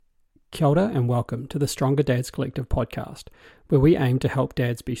Kia ora and welcome to the Stronger Dads Collective podcast, where we aim to help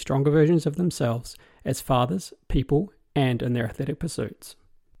dads be stronger versions of themselves as fathers, people, and in their athletic pursuits.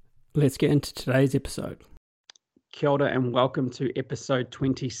 Let's get into today's episode. Kia ora and welcome to episode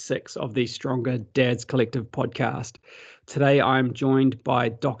 26 of the Stronger Dads Collective podcast. Today I'm joined by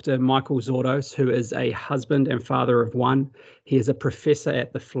Dr. Michael Zourdos, who is a husband and father of one. He is a professor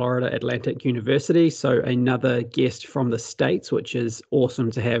at the Florida Atlantic University, so another guest from the States, which is awesome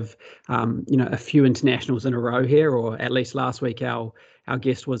to have, a few internationals in a row here, or at least last week our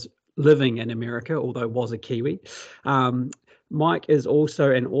guest was living in America, although was a Kiwi. Mike is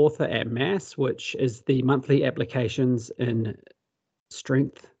also an author at MASS, which is the monthly applications in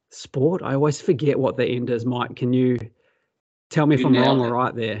strength sport. I always forget what the end is, Mike. Can you tell me if I'm wrong or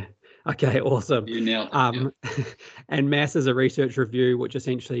right there? Okay, awesome. You nailed it. Yeah. And MASS is a research review, which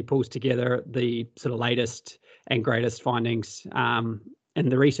essentially pulls together the sort of latest and greatest findings in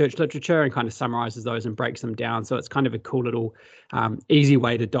the research literature and kind of summarizes those and breaks them down. So it's kind of a cool little easy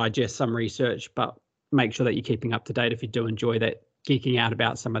way to digest some research, but make sure that you're keeping up to date if you do enjoy that, geeking out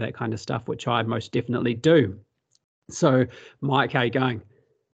about some of that kind of stuff, which I most definitely do. So, Mike, how you going?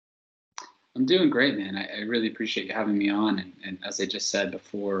 I'm doing great, man. I really appreciate you having me on. And as I just said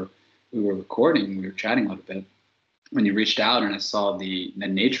before we were recording, we were chatting a little bit, when you reached out and I saw the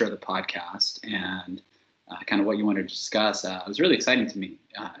nature of the podcast and kind of what you wanted to discuss, it was really exciting to me.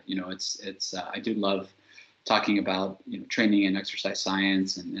 I do love talking about training and exercise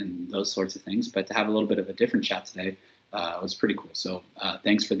science and those sorts of things, but to have a little bit of a different chat today was pretty cool. So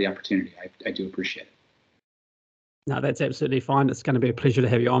thanks for the opportunity. I do appreciate it. No, that's absolutely fine. It's going to be a pleasure to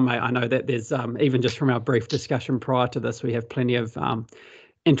have you on, mate. I know that there's even just from our brief discussion prior to this, we have plenty of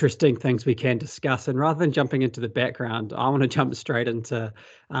interesting things we can discuss. And rather than jumping into the background, I want to jump straight into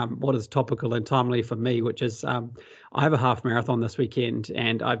what is topical and timely for me, which is I have a half marathon this weekend,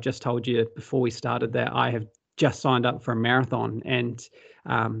 and I've just told you before we started that I have just signed up for a marathon. And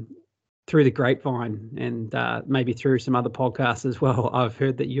through the grapevine and maybe through some other podcasts as well, I've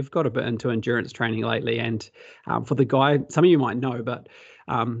heard that you've got a bit into endurance training lately. And for the guy, some of you might know, but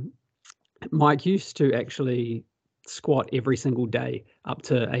Mike used to actually squat every single day up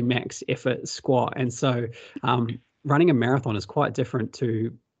to a max effort squat. And so running a marathon is quite different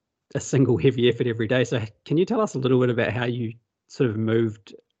to a single heavy effort every day. So can you tell us a little bit about how you sort of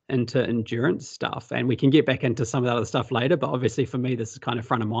moved into endurance stuff? And we can get back into some of that other stuff later, but obviously for me this is kind of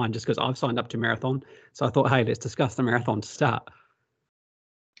front of mind just because I've signed up to marathon. So I thought, hey, let's discuss the marathon to start.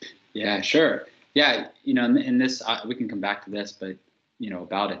 Yeah, sure. Yeah, in this we can come back to this, but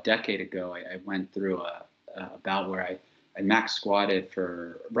about a decade ago I went through a bout where I max squatted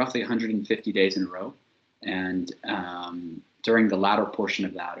for roughly 150 days in a row, and during the latter portion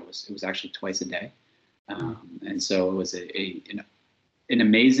of that it was actually twice a day, and so it was an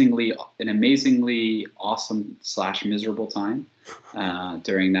amazingly awesome / miserable time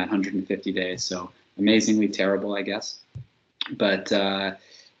during that 150 days. So amazingly terrible, I guess. But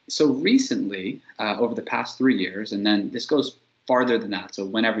so recently, over the past 3 years, and then this goes farther than that. So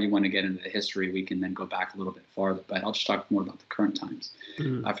whenever you want to get into the history, we can then go back a little bit farther. But I'll just talk more about the current times.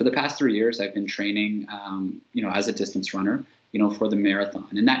 For the past 3 years, I've been training, as a distance runner, for the marathon.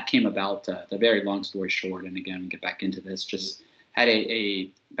 And that came about, the very long story short, and again, we'll get back into this, just had a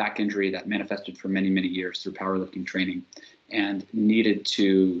back injury that manifested for many, many years through powerlifting training, and needed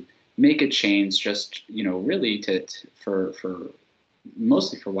to make a change just, really for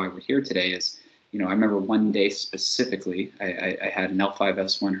mostly for why we're here today is, I remember one day specifically, I had an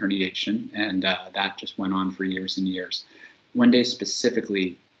L5-S1 herniation, and that just went on for years and years. One day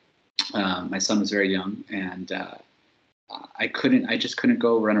specifically, my son was very young, and I just couldn't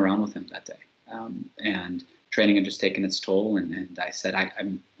go run around with him that day. And training had just taken its toll, and I said, I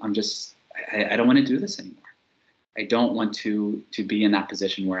don't want to do this anymore. I don't want to be in that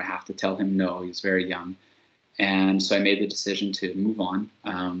position where I have to tell him no. He's very young, and so I made the decision to move on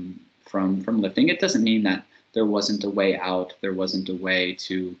from lifting. It doesn't mean that there wasn't a way out. There wasn't a way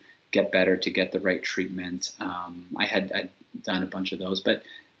to get better, to get the right treatment. I'd done a bunch of those, but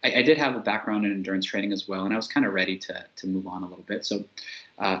I did have a background in endurance training as well, and I was kind of ready to move on a little bit. So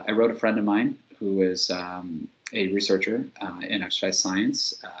I wrote a friend of mine who is a researcher in exercise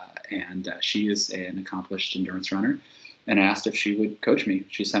science, and she is an accomplished endurance runner. And I asked if she would coach me.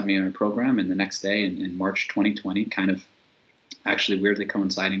 She sent me a program, and the next day in March 2020, kind of actually weirdly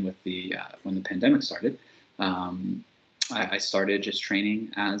coinciding with when the pandemic started, I started just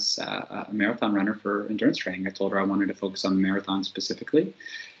training as a marathon runner for endurance training. I told her I wanted to focus on the marathon specifically.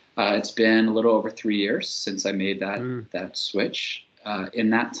 It's been a little over 3 years since I made that switch. In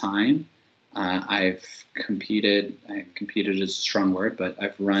that time, I've competed is a strong word, but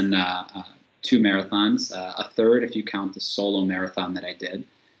I've run 2 marathons, a third if you count the solo marathon that I did.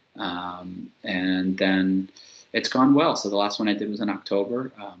 And then it's gone well. So the last one I did was in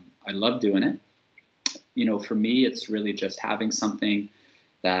October. I love doing it. For me, it's really just having something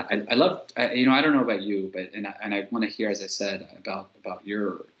that I love. I don't know about you, but and I want to hear, as I said, about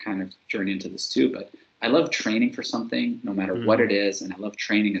your kind of journey into this too. But I love training for something, no matter what it is, and I love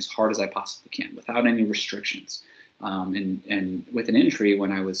training as hard as I possibly can, without any restrictions. And with an injury,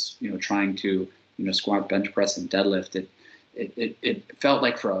 when I was trying to squat, bench press, and deadlift, it felt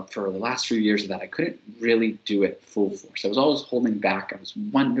like for the last few years of that, I couldn't really do it full force. I was always holding back. I was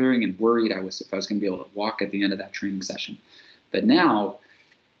wondering and worried if I was going to be able to walk at the end of that training session. But now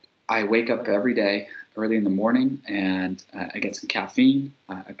I wake up every day early in the morning, and I get some caffeine.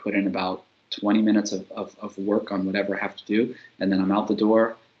 I put in about 20 minutes of work on whatever I have to do, and then I'm out the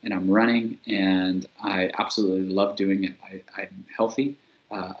door and I'm running, and I absolutely love doing it. I'm healthy.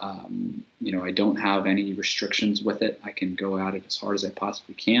 I don't have any restrictions with it. I can go at it as hard as I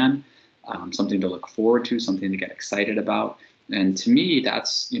possibly can. Something to look forward to, something to get excited about. And to me,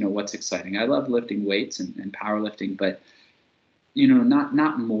 that's, what's exciting. I love lifting weights and powerlifting, but,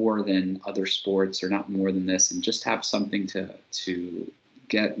 not more than other sports, or not more than this, and just have something to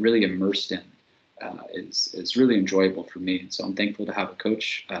get really immersed in is really enjoyable for me. And so I'm thankful to have a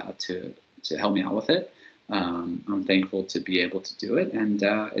coach to help me out with it. I'm thankful to be able to do it, and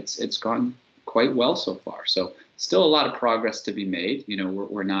it's gone quite well so far. So still a lot of progress to be made.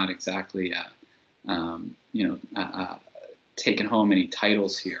 We're not exactly taking home any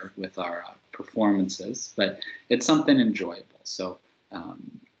titles here with our performances, but it's something enjoyable. So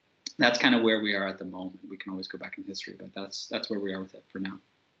that's kind of where we are at the moment. We can always go back in history, but that's where we are with it for now.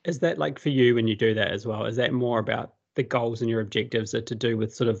 Is that, like, for you, when you do that as well, is that more about the goals and your objectives are to do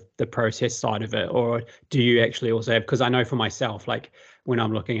with sort of the process side of it, or do you actually also have, because I know for myself, like when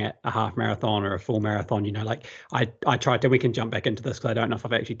I'm looking at a half marathon or a full marathon, like I tried to, we can jump back into this because I don't know if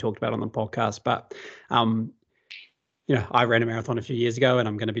I've actually talked about it on the podcast, but I ran a marathon a few years ago, and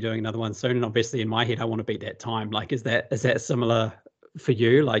I'm going to be doing another one soon, and obviously in my head I want to beat that time. Like, is that similar for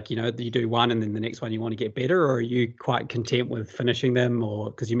you? Like, you do one and then the next one you want to get better, or are you quite content with finishing them?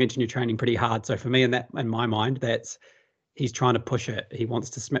 Or, because you mentioned you're training pretty hard, so for me, in my mind, that's, he's trying to push it. He wants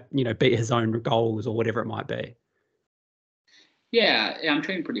to beat his own goals or whatever it might be. Yeah, I'm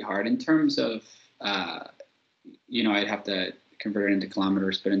training pretty hard in terms of I'd have to convert it into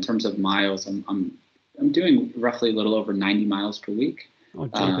kilometers, but in terms of miles, I'm doing roughly a little over 90 miles per week. In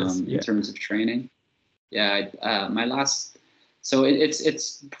terms of training. Yeah, my last. So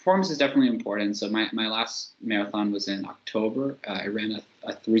it's performance is definitely important. So my last marathon was in October. I ran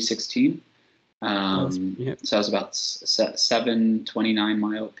a 3:16. So I was about 7:29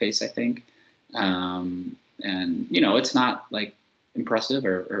 mile pace, I think. And it's not like impressive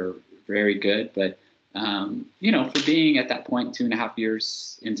or very good, but for being at that point 2.5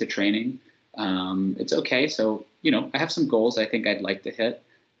 years into training, it's okay. So I have some goals I think I'd like to hit,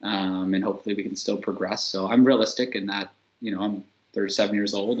 and hopefully we can still progress. So I'm realistic in that. I'm 37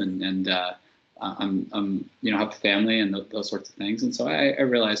 years old, and I'm have a family and those sorts of things. And so I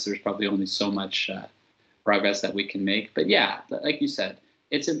realize there's probably only so much progress that we can make. But yeah, like you said,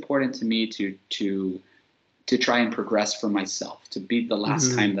 it's important to me to try and progress for myself, to beat the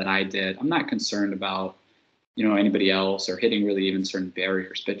last time that I did. I'm not concerned about anybody else or hitting really even certain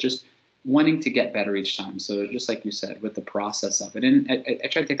barriers, but just wanting to get better each time. So just like you said, with the process of it, and I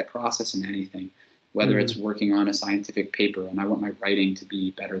try to take the process in anything, whether it's working on a scientific paper, and I want my writing to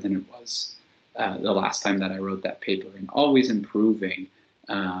be better than it was the last time that I wrote that paper, and always improving,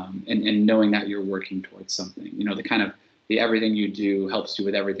 and knowing that you're working towards something. The kind of the everything you do helps you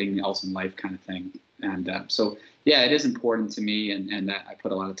with everything else in life kind of thing. And so yeah, it is important to me, and that I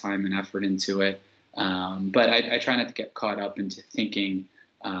put a lot of time and effort into it. But I try not to get caught up into thinking.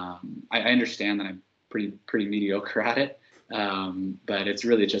 I understand that I'm pretty mediocre at it, but it's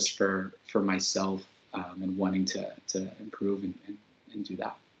really just for myself, and wanting to improve and do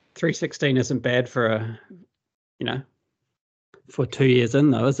that. 3:16 isn't bad for for 2 years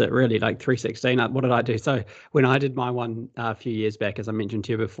in, though, is it really? Like 3:16, what did I do? So when I did my one a few years back, as I mentioned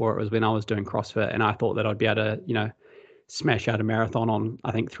to you before, it was when I was doing CrossFit, and I thought that I'd be able to, smash out a marathon on,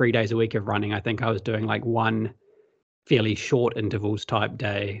 I think, 3 days a week of running. I think I was doing like one fairly short intervals type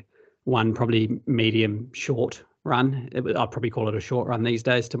day, one probably medium short run. I'd probably call it a short run these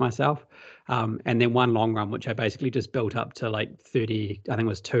days to myself. And then one long run, which I basically just built up to like 30, I think it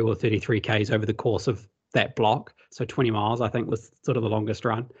was 2 or 33 Ks over the course of that block. So 20 miles, I think, was sort of the longest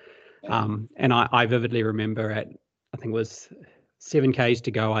run. And I vividly remember I think it was 7Ks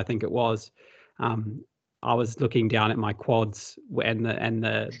to go, I think it was. I was looking down at my quads, and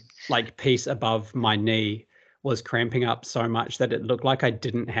the like piece above my knee was cramping up so much that it looked like I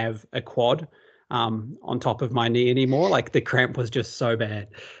didn't have a quad on top of my knee anymore. Like the cramp was just so bad.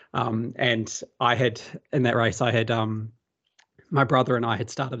 And I had, in that race, I had my brother and I had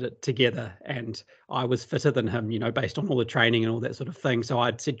started it together, and I was fitter than him, based on all the training and all that sort of thing. So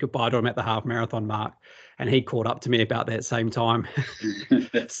I'd said goodbye to him at the half marathon mark, and he caught up to me about that same time.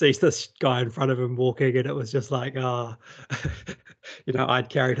 Sees this guy in front of him walking, and it was just like, I'd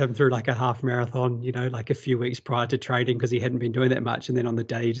carried him through like a half marathon, like a few weeks prior to training, because he hadn't been doing that much. And then on the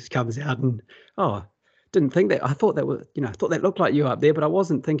day he just comes out and, didn't think that. I thought that was, I thought that looked like you up there, but I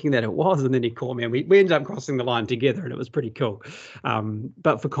wasn't thinking that it was. And then he caught me, and we ended up crossing the line together, and it was pretty cool.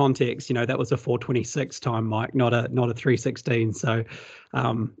 But for context, that was a 4:26 time, Mike, not a 3:16. So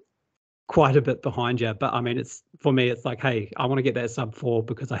quite a bit behind you. But I mean, for me, it's like, hey, I want to get that sub 4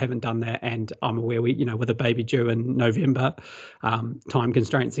 because I haven't done that, and I'm aware with a baby due in November, time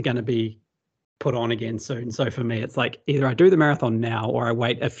constraints are going to be put on again soon. So for me, it's like either I do the marathon now or I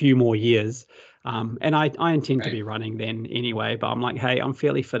wait a few more years. And I intend to be running then anyway, but I'm like, hey, I'm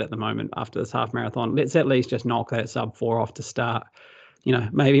fairly fit at the moment after this half marathon. Let's at least just knock that sub 4 off to start.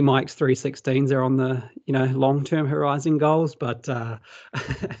 Maybe Mike's 3:16s are on the, long-term horizon goals, but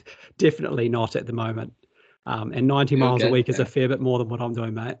definitely not at the moment. And 90 miles a week is a fair bit more than what I'm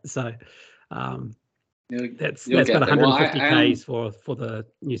doing, mate. So that's about 150 Ks for the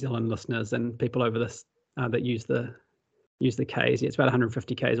New Zealand listeners and people over this that use the Ks. Yeah, it's about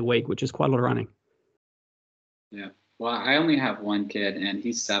 150 Ks a week, which is quite a lot of running. Yeah. Well, I only have one kid, and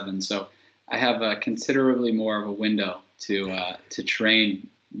he's 7, so I have considerably more of a window to train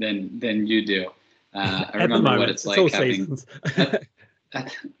than you do. I remember what it's like having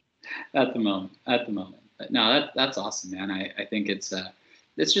at the moment. But no, that's awesome, man. I think it's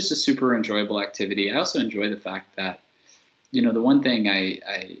just a super enjoyable activity. I also enjoy the fact that, the one thing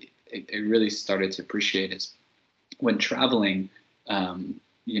I really started to appreciate is when traveling, from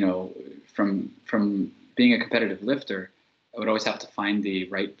being a competitive lifter, I would always have to find the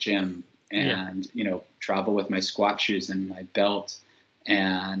right gym and, travel with my squat shoes and my belt.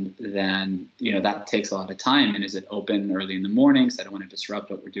 And then, that takes a lot of time. And is it open early in the mornings? I don't want to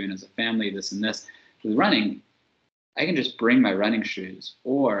disrupt what we're doing as a family, this and this. With running, I can just bring my running shoes,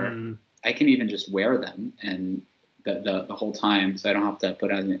 or I can even just wear them and the whole time, so I don't have to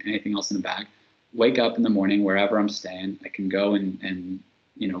put anything else in the bag. Wake up in the morning wherever I'm staying. I can go and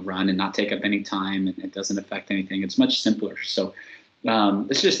run and not take up any time, and it doesn't affect anything. It's much simpler. So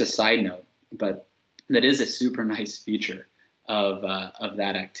it's just a side note, but that is a super nice feature of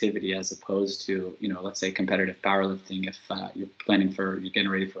that activity, as opposed to let's say competitive powerlifting. If you're getting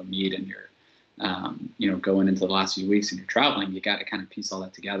ready for a meet and you're going into the last few weeks and you're traveling, you got to kind of piece all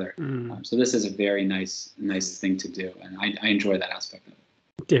that together. So this is a very nice thing to do, and I enjoy that aspect of it.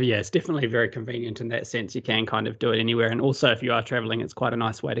 Yeah, it's definitely very convenient in that sense. You can kind of do it anywhere. And also, if you are traveling, it's quite a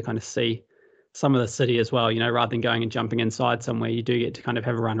nice way to kind of see some of the city as well. Rather than going and jumping inside somewhere, you do get to kind of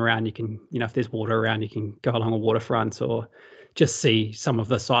have a run around. You can, if there's water around, you can go along a waterfront or just see some of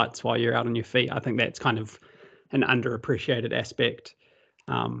the sights while you're out on your feet. I think that's kind of an underappreciated aspect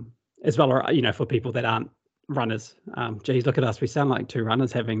as well, or, for people that aren't runners. Geez, look at us. We sound like two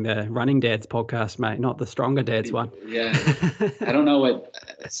runners having the Running Dads podcast, mate, not the Stronger Dads one. Yeah. I don't know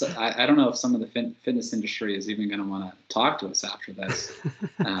I don't know if some of the fitness industry is even going to want to talk to us after this,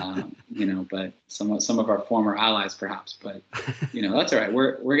 but some of our former allies perhaps, but that's all right.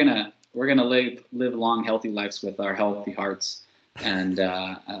 We're going to live long, healthy lives with our healthy hearts and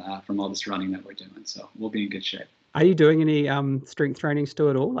from all this running that we're doing. So we'll be in good shape. Are you doing any strength training still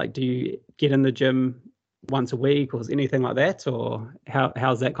at all? Like, do you get in the gym once a week or anything like that, or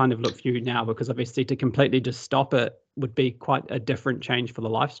how's that kind of look for you now? Because obviously to completely just stop it would be quite a different change for the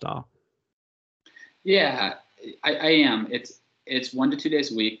lifestyle. Yeah, I am. It's 1 to 2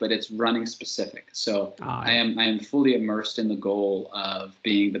 days a week, but it's running specific. So I am fully immersed in the goal of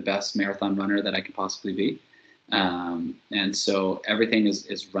being the best marathon runner that I could possibly be. And so everything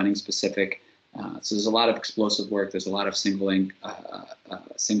is running specific. So there's a lot of explosive work. There's a lot of single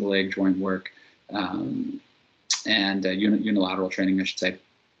leg joint work. And unilateral training, I should say.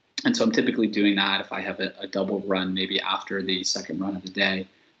 And so I'm typically doing that if I have a double run, maybe after the second run of the day.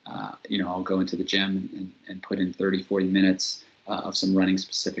 I'll go into the gym and put in 30, 40 minutes of some running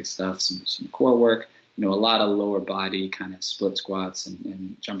specific stuff, some core work, a lot of lower body kind of split squats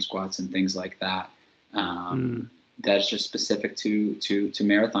and jump squats and things like that. That's just specific to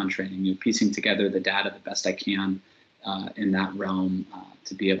marathon training, piecing together the data the best I can in that realm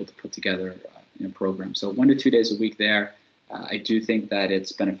to be able to put together program. So 1 to 2 days a week there. I do think that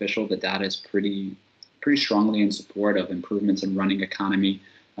it's beneficial. The data is pretty strongly in support of improvements in running economy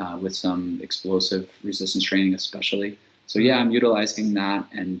with some explosive resistance training, especially. So yeah, I'm utilizing that.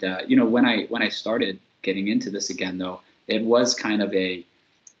 And when I started getting into this again, though, it was kind of it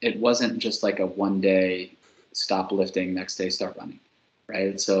wasn't just like a one day stop lifting, next day start running,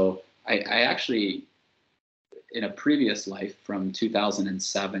 right? So I actually, in a previous life from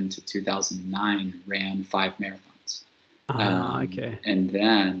 2007 to 2009, ran 5 marathons. Okay. And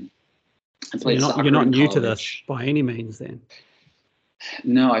then I So played soccer you're not in new college. to this by any means then.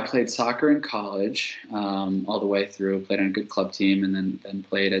 No, I played soccer in college all the way through. Played on a good club team, and then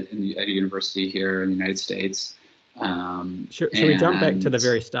played at a university here in the United States. Should we jump back to the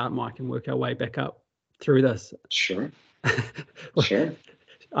very start, Mike, and work our way back up through this? Sure. Well, Sure.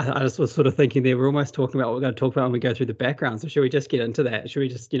 I just was sort of thinking there, we're almost talking about what we're going to talk about when we go through the background. So should we just get into that? Should we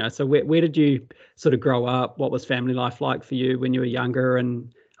just, so where did you sort of grow up? What was family life like for you when you were younger? And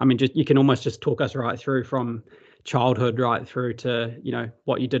I mean, you can almost just talk us right through from childhood right through to,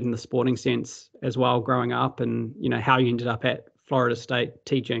 what you did in the sporting sense as well growing up, and, how you ended up at Florida State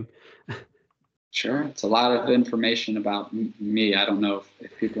teaching. Sure. It's a lot of information about me. I don't know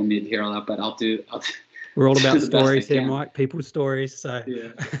if people need to hear all that, but I'll do. We're all about stories here, Mike. People's stories. So yeah.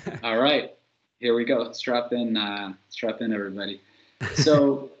 All right, here we go. Strap in, everybody.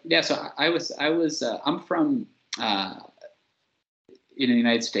 So yeah, so I'm from in the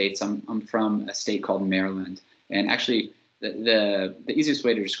United States. I'm from a state called Maryland, and actually the easiest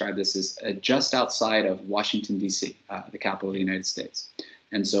way to describe this is just outside of Washington D.C., the capital of the United States.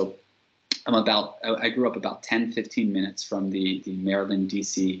 And so I grew up about 10, 15 minutes from the Maryland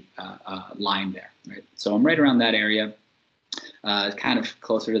D.C. Line there, right? So I'm right around that area, kind of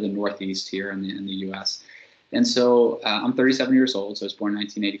closer to the Northeast here in the U.S. And so I'm 37 years old, so I was born in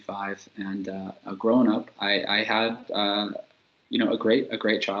 1985, and growing up, I had a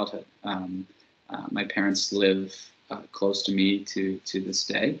great childhood. My parents live close to me to this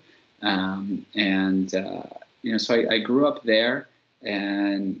day, so I grew up there.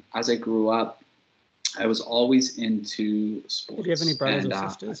 And as I grew up, I was always into sports. Did you have any brothers or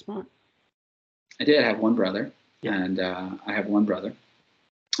sisters, Mark? I did. I have one brother, yeah. And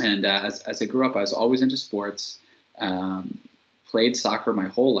as I grew up, I was always into sports. Played soccer my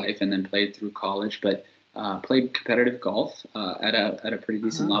whole life, and then played through college. But played competitive golf at a pretty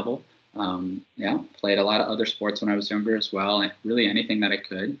decent level. Played a lot of other sports when I was younger as well. And really anything that I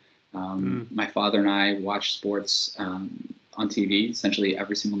could. My father and I watched sports on TV essentially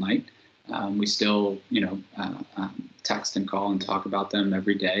every single night. We still, text and call and talk about them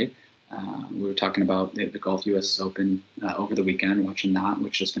every day. We were talking about the Golf U.S. Open over the weekend, watching that,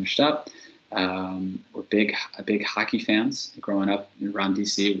 which just finished up. We're big hockey fans. Growing up around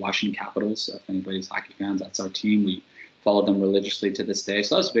D.C., Washington Capitals. If anybody's hockey fans, that's our team. We follow them religiously to this day.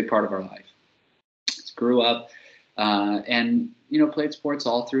 So that's a big part of our life. Just grew up and played sports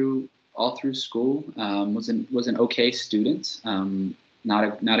all through school. Was an okay student,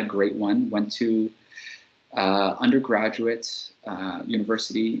 not a great one. Went to undergraduate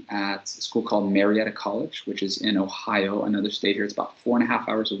university at a school called Marietta College, which is in Ohio, another state here. It's about 4.5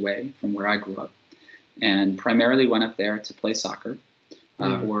 hours away from where I grew up, and primarily went up there to play soccer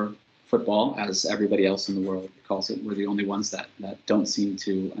or football, as everybody else in the world calls it. We're the only ones that don't seem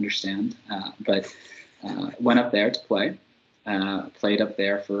to understand, but went up there to play. Played up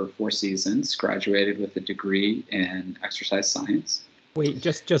there for 4 seasons, graduated with a degree in exercise science. We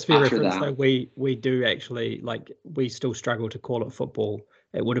just for your reference, though, we do actually, we still struggle to call it football.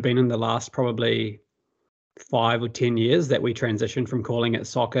 It would have been in the last probably 5 or 10 years that we transitioned from calling it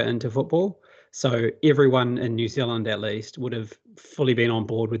soccer into football. So everyone in New Zealand, at least, would have fully been on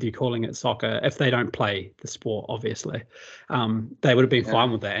board with you calling it soccer. If they don't play the sport, obviously, they would have been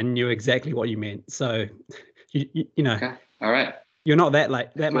fine with that and knew exactly what you meant. So, you know. Okay. All right. You're not that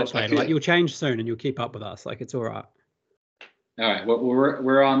much later. You'll change soon, and you'll keep up with us. It's all right. All right. Well,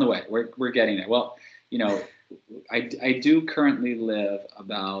 we're on the way. We're getting there. Well, I do currently live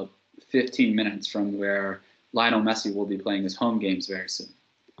about 15 minutes from where Lionel Messi will be playing his home games very soon.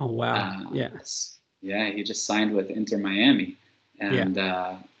 Oh wow! Yes. Yeah, he just signed with Inter Miami, and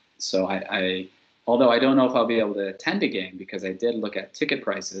so I although I don't know if I'll be able to attend a game because I did look at ticket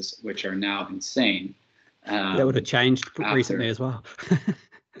prices, which are now insane. That would have changed recently as well.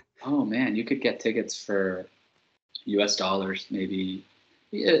 Oh man, you could get tickets for US dollars, maybe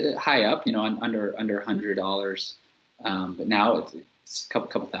high up, under $100. But now it's a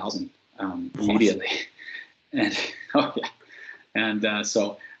couple thousand immediately. And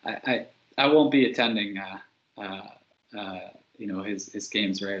so I won't be attending his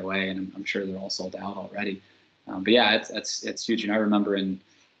games right away, and I'm sure they're all sold out already. But yeah, it's huge. And I remember in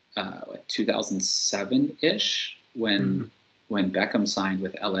 2007-ish when Beckham signed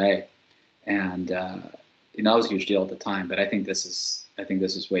with LA, and that was a huge deal at the time. But I think this is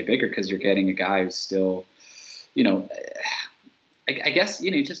way bigger because you're getting a guy who's still, I guess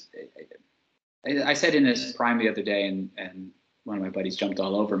I said in his prime the other day, and one of my buddies jumped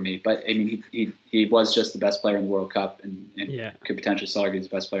all over me. But I mean, he was just the best player in the World Cup, and could potentially still argue he's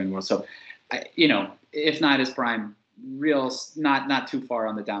the best player in the world. So, if not his prime, not too far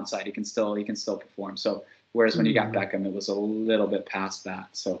on the downside. He can still perform. So, whereas when you got Beckham, it was a little bit past that.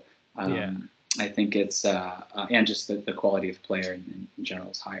 So, I think it's and just the quality of player in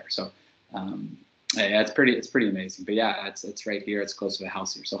general is higher. So, it's pretty amazing. But yeah, it's right here. It's close to the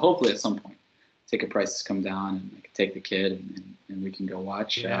house here. So hopefully at some point, ticket prices come down and I can take the kid and we can go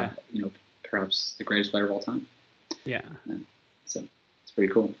watch. Perhaps the greatest player of all time. Yeah. So it's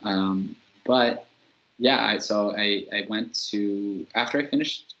pretty cool. But yeah, so I went to, after I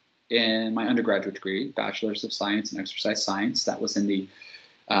finished in my undergraduate degree, Bachelor's of Science in Exercise Science. That was in the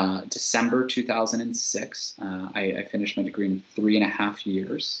December 2006. I finished my degree in 3.5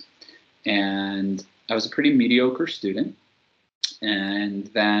 years, and I was a pretty mediocre student. And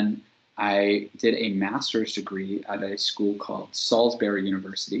then I did a master's degree at a school called Salisbury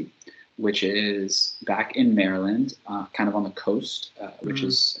University, which is back in Maryland, kind of on the coast, which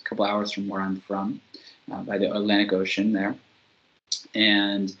is a couple hours from where I'm from, by the Atlantic Ocean there.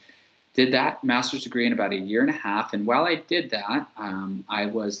 And did that master's degree in about 1.5 years. And while I did that, I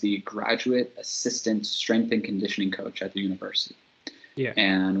was the graduate assistant strength and conditioning coach at the university. Yeah.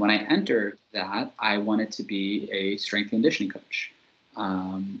 And when I entered that, I wanted to be a strength and conditioning coach.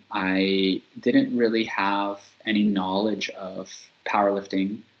 I didn't really have any knowledge of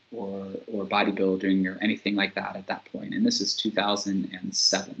powerlifting or bodybuilding or anything like that at that point. And this is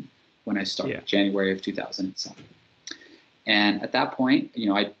 2007 when I started, January of 2007. And at that point,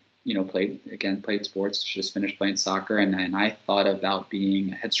 I played sports, just finished playing soccer. And then I thought about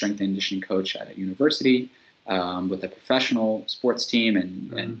being a head strength and conditioning coach at a university with a professional sports team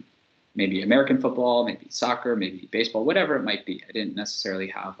and maybe American football, maybe soccer, maybe baseball, whatever it might be. I didn't necessarily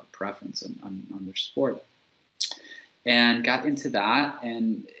have a preference on which sport. And got into that,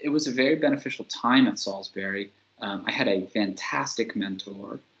 and it was a very beneficial time at Salisbury. I had a fantastic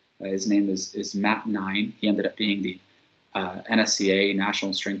mentor. His name is Matt Nine. He ended up being the NSCA,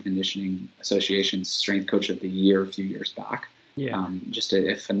 National Strength and Conditioning Association's Strength Coach of the Year a few years back. Yeah. Just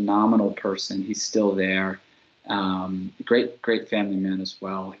a phenomenal person. He's still there. Great family man as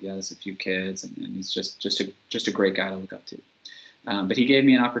well. He has a few kids, and he's just a great guy to look up to. But he gave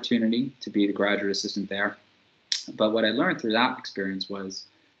me an opportunity to be the graduate assistant there. But what I learned through that experience was,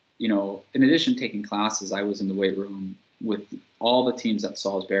 in addition to taking classes, I was in the weight room with all the teams at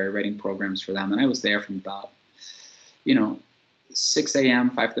Salisbury, writing programs for them. And I was there from about, 6 a.m.,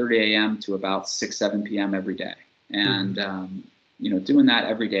 5:30 a.m. to about 6, 7 p.m. every day. And, doing that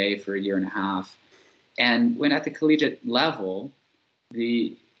every day for 1.5 years. And when at the collegiate level,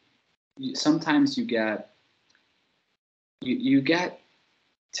 sometimes you get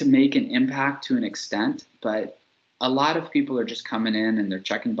to make an impact to an extent, but a lot of people are just coming in and they're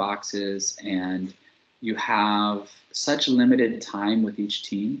checking boxes, and you have such limited time with each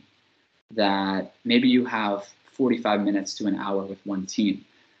team that maybe you have 45 minutes to an hour with one team.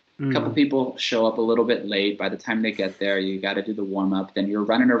 A couple people show up a little bit late. By the time they get there, you got to do the warm up. Then you're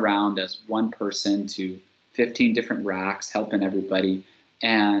running around as one person to 15 different racks, helping everybody.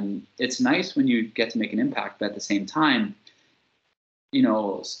 And it's nice when you get to make an impact, but at the same time,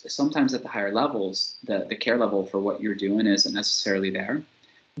 sometimes at the higher levels, the care level for what you're doing isn't necessarily there.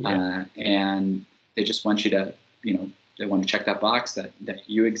 Yeah. And they just want you to, they want to check that box that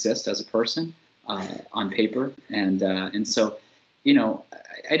you exist as a person on paper. And so,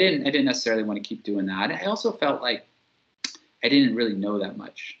 I didn't necessarily want to keep doing that. I also felt like I didn't really know that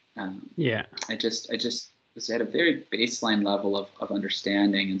much. I just was at a very baseline level of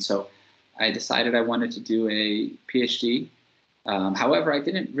understanding. And so I decided I wanted to do a PhD. However, I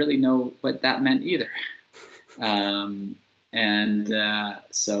didn't really know what that meant either.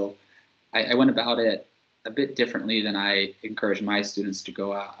 So I went about it a bit differently than I encourage my students to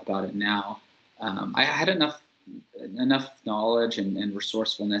go about it now. I had enough knowledge and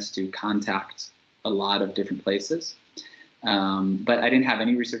resourcefulness to contact a lot of different places. But I didn't have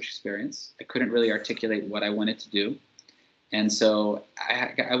any research experience. I couldn't really articulate what I wanted to do. And so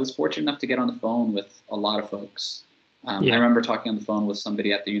I was fortunate enough to get on the phone with a lot of folks. I remember talking on the phone with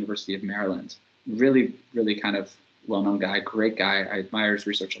somebody at the University of Maryland, really, really kind of well-known guy, great guy. I admire his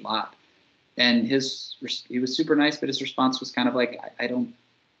research a lot. And he was super nice, but his response was kind of like, I don't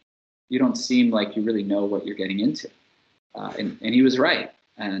you don't seem like you really know what you're getting into. And he was right.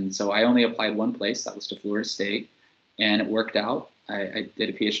 And so I only applied one place, that was to Florida State, and it worked out. I did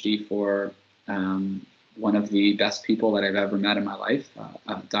a PhD for one of the best people that I've ever met in my life,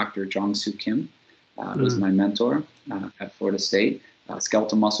 Dr. Jong-Soo Kim, was my mentor at Florida State,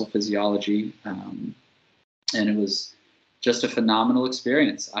 skeletal muscle physiology. And it was just a phenomenal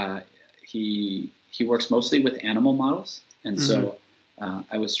experience. He works mostly with animal models. And so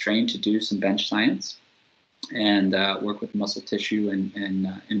I was trained to do some bench science and work with muscle tissue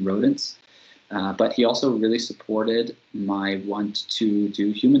in rodents. But he also really supported my want to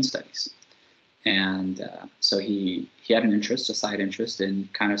do human studies. And so he had a side interest in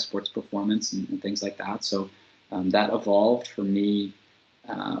kind of sports performance and things like that. So that evolved for me,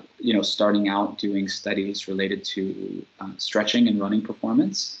 starting out doing studies related to stretching and running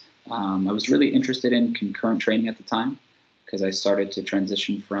performance. I was really interested in concurrent training at the time because I started to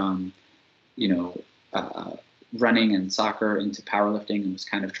transition from, running and soccer into powerlifting and was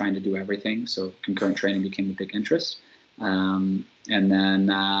kind of trying to do everything. So concurrent training became a big interest. And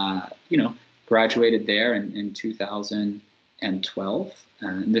then, graduated there in 2012.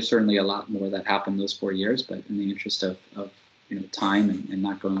 And there's certainly a lot more that happened those 4 years, but in the interest of time and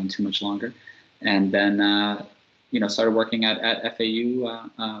not going on too much longer. And then, started working at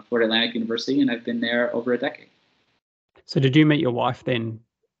FAU, Florida Atlantic University, and I've been there over a decade. So did you meet your wife then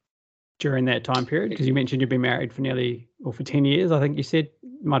during that time period? Because you mentioned you've been married for for 10 years, I think you said.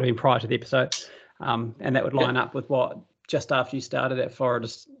 Might have been prior to the episode. And that would line up with what, just after you started at Florida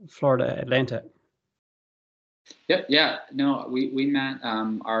Atlantic. Yep. Yeah. No, we met.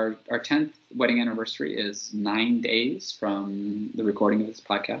 Our 10th wedding anniversary is 9 days from the recording of this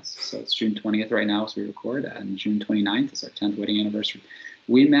podcast. So it's June 20th right now as we record, and June 29th is our 10th wedding anniversary.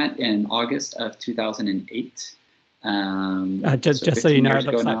 We met in August of 2008. Just so you know, it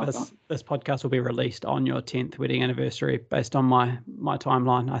looks like this podcast will be released on your 10th wedding anniversary based on my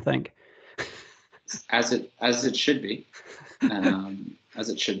timeline, I think. As it should be. As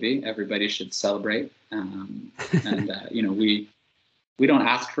it should be. Everybody should celebrate. We don't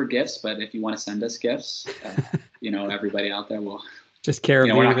ask for gifts, but if you want to send us gifts, everybody out there will. Just care of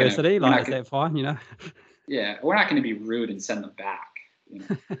the university, is that fine, Yeah, we're not going to be rude and send them back.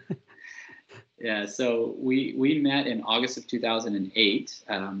 Yeah, so we met in August of 2008.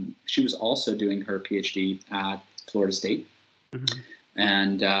 She was also doing her PhD at Florida State. Mm-hmm.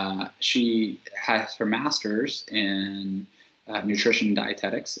 And she has her master's in nutrition and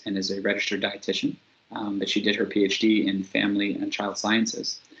dietetics and is a registered dietitian. But she did her PhD in family and child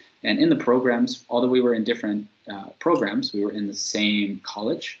sciences. And in the programs, although we were in different programs, we were in the same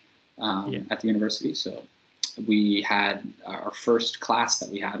college at the university. So we had our first class that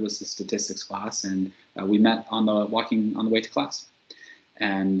we had was the statistics class, and we met walking on the way to class.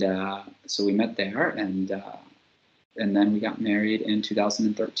 And so we met there, and then we got married in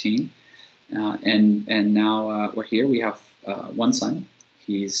 2013. And now we're here. We have one son.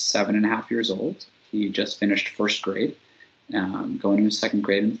 He's 7.5 years old. He just finished first grade, going into second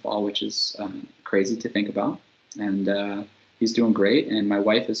grade in the fall, which is crazy to think about. And he's doing great. And my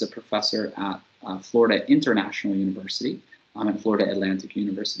wife is a professor at Florida International University. I'm at Florida Atlantic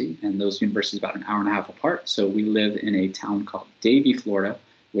University, and those universities are about an hour and a half apart. So we live in a town called Davie, Florida,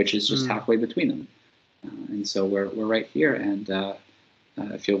 which is just halfway between them. And so we're right here, and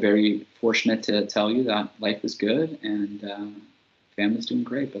I feel very fortunate to tell you that life is good and family's doing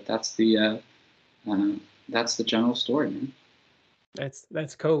great. But that's the general story, man.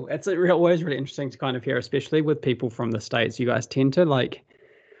 That's cool. It's always really interesting to kind of hear, especially with people from the States. You guys tend to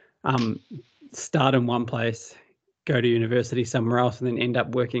start in one place, go to university somewhere else, and then end up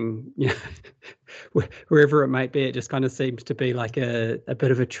working, wherever it might be. It just kind of seems to be like a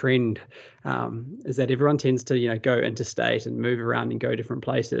bit of a trend, is that everyone tends to, go interstate and move around and go different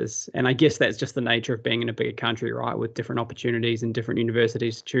places. And I guess that's just the nature of being in a bigger country, right, with different opportunities and different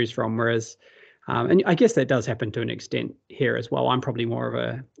universities to choose from. Whereas, and I guess that does happen to an extent here as well. I'm probably more of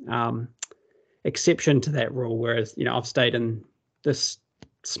a exception to that rule, whereas, I've stayed in this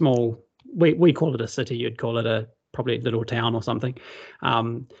small, we call it a city, you'd call it probably a little town or something.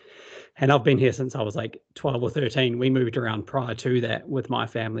 And I've been here since I was like 12 or 13. We moved around prior to that with my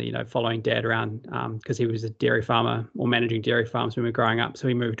family, following dad around because he was a dairy farmer or managing dairy farms when we were growing up. So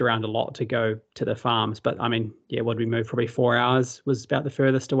we moved around a lot to go to the farms. But what did we move? Probably 4 hours was about the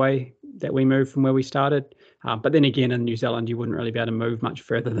furthest away that we moved from where we started. But then again, in New Zealand, you wouldn't really be able to move much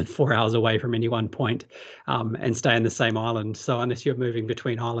further than 4 hours away from any one point and stay in the same island. So unless you're moving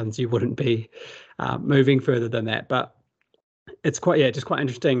between islands, you wouldn't be moving further than that. But it's quite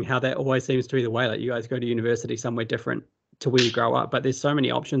interesting how that always seems to be the way. Like you guys go to university somewhere different to where you grow up, but there's so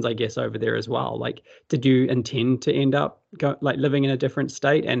many options, I guess, over there as well. Like, did you intend to end up living in a different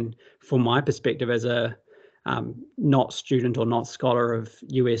state? And from my perspective as a not student or not scholar of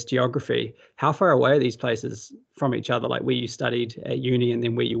US geography, how far away are these places from each other, like where you studied at uni and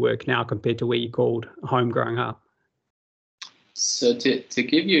then where you work now compared to where you called home growing up? So to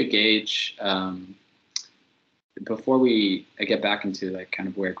give you a gauge, before I get back into like kind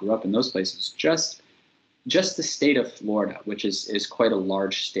of where I grew up in those places, just the state of Florida, which is quite a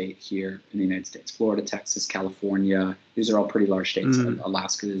large state here in the United States. Florida, Texas, California, these are all pretty large states.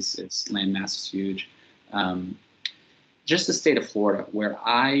 Alaska is landmass is huge. Just the state of Florida, where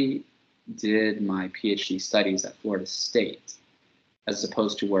I did my PhD studies at Florida State, as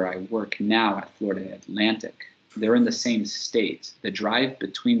opposed to where I work now at Florida Atlantic. They're in the same state. The drive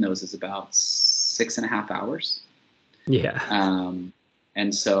between those is about 6.5 hours. Yeah.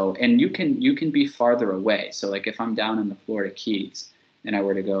 And you can be farther away. So like if I'm down in the Florida Keys and I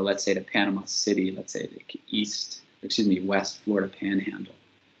were to go, let's say to Panama City, let's say the West Florida Panhandle.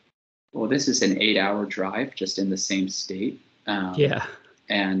 Well, this is an 8-hour drive just in the same state. Yeah.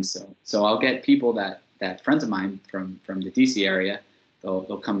 And so I'll get people that friends of mine from the DC area,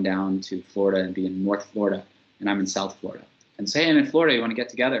 they'll come down to Florida and be in North Florida, and I'm in South Florida. And say, hey, I'm in Florida, you want to get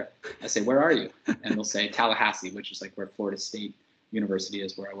together? I say, where are you? And they'll say Tallahassee, which is like where Florida State University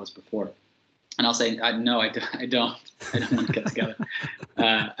is, where I was before. And I'll say, no, I don't want to get together.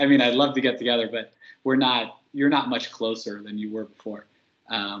 I mean, I'd love to get together, but you're not much closer than you were before.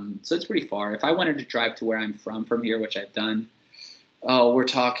 So it's pretty far. If I wanted to drive to where I'm from here, which I've done, we're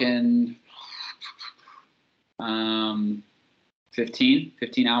talking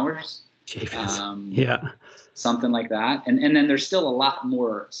 15 hours. Yeah. Something like that. And then there's still a lot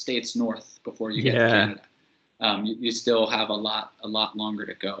more states north before you get to Canada. You still have a lot longer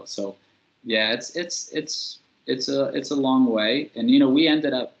to go. So yeah, it's a long way. And we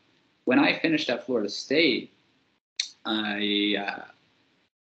ended up, when I finished at Florida State, it's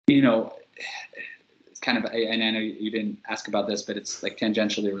kind of, and I know you didn't ask about this, but it's like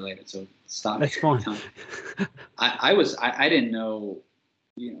tangentially related. So stop. That's fine. I didn't know,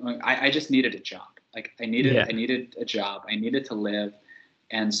 I just needed a job. Like I needed a job. I needed to live.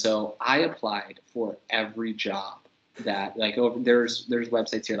 And so I applied for every job that there's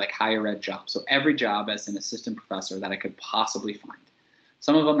websites here like higher ed jobs. So every job as an assistant professor that I could possibly find.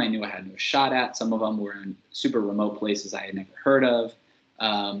 Some of them I knew I had no shot at. Some of them were in super remote places I had never heard of.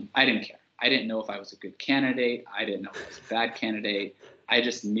 I didn't care. I didn't know if I was a good candidate. I didn't know if I was a bad candidate. I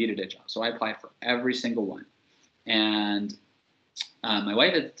just needed a job. So I applied for every single one. And my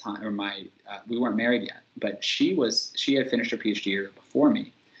wife at the time, we weren't married yet, but she had finished her PhD year before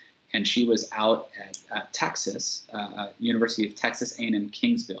me, and she was out at Texas, University of Texas A&M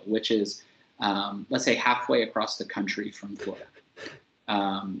Kingsville, which is, let's say, halfway across the country from Florida.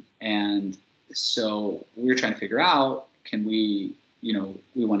 And so we were trying to figure out, can we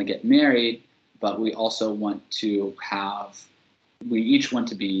want to get married, but we also want to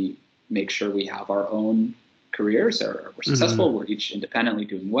make sure we have our own careers, or we're successful, we're each independently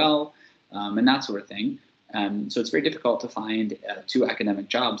doing well, and that sort of thing. So it's very difficult to find 2 academic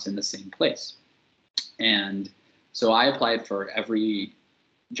jobs in the same place. And so I applied for every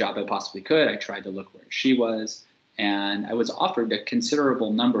job I possibly could. I tried to look where she was, and I was offered a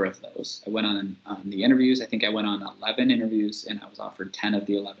considerable number of those. I went on the interviews. I think I went on 11 interviews, and I was offered 10 of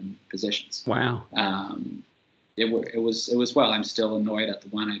the 11 positions. Wow. It was well. I'm still annoyed at the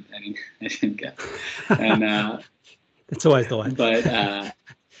one I didn't get, and it's always the one. But yeah,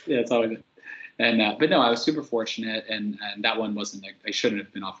 it's always. And but no, I was super fortunate, and that one wasn't. I shouldn't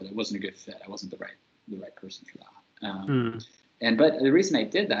have been offered. It wasn't a good fit. I wasn't the right person for that. And but the reason I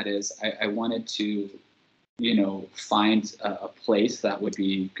did that is I wanted to, find a place that would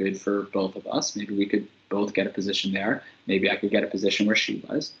be good for both of us. Maybe we could both get a position there. Maybe I could get a position where she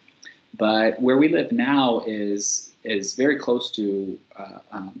was. But where we live now is very close to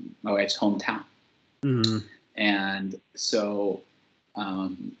my wife's hometown. And so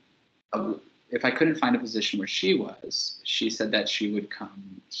if I couldn't find a position where she was, she said that she would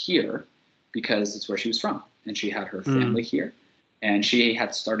come here because it's where she was from. And she had her family here. And she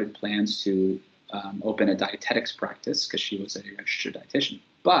had started plans to open a dietetics practice because she was a registered dietitian.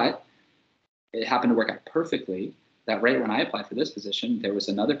 But it happened to work out perfectly that right when I applied for this position, there was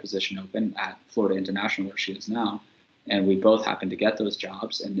another position open at Florida International, where she is now. And we both happened to get those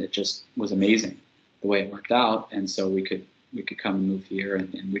jobs, and it just was amazing the way it worked out. And so we could come and move here,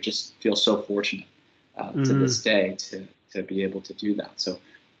 and we just feel so fortunate to this day to be able to do that. So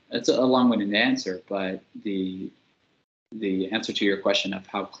it's a long-winded answer, but the answer to your question of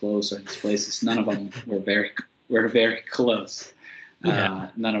how close are these places, none of them were very were very close. Yeah.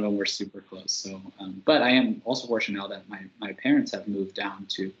 None of them were super close. So, but I am also fortunate now that my parents have moved down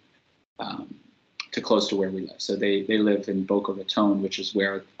to close to where we live. So they live in Boca Raton, which is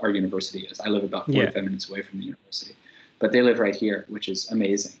where our university is. I live about 45 minutes away from the university, but they live right here, which is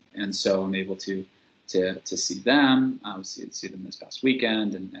amazing. And so I'm able to see them, see them this past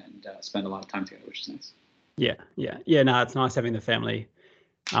weekend, and spend a lot of time together, which is nice. Yeah. No, it's nice having the family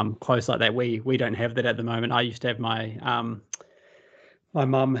close like that. We don't have that at the moment. I used to have my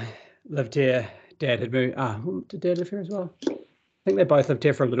mum lived here. Dad had moved. Did Dad live here as well? I think they both lived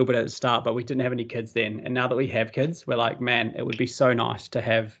here for a little bit at the start, but we didn't have any kids then. And now that we have kids, we're like, man, it would be so nice to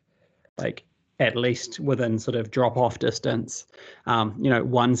have like at least within sort of drop-off distance,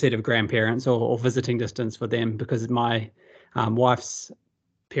 one set of grandparents or visiting distance for them, because my wife's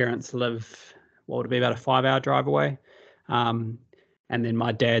parents live, what would it be, about a 5-hour drive away. And then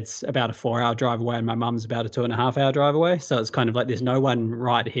my dad's about a 4-hour drive away, and my mum's about a 2.5-hour drive away. So it's kind of like there's no one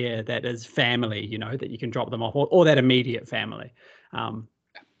right here that is family, that you can drop them off, or that immediate family,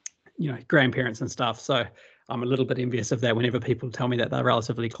 grandparents and stuff. So I'm a little bit envious of that. Whenever people tell me that they're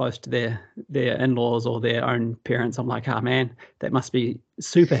relatively close to their in-laws or their own parents, I'm like, oh man, that must be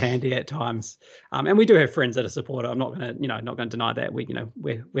super handy at times. And we do have friends that are supportive. I'm not going to deny that.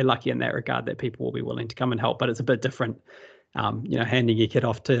 We're lucky in that regard that people will be willing to come and help, but it's a bit different. Handing your kid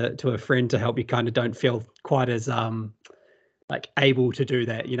off to a friend to help, you kind of don't feel quite as able to do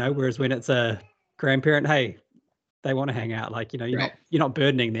that, whereas when it's a grandparent, hey, they want to hang out, you're not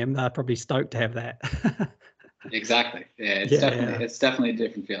burdening them. They're probably stoked to have that. Exactly. Yeah, it's definitely a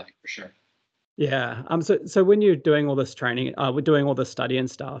different feeling for sure. Yeah. So when you're doing all this training, we're doing all this study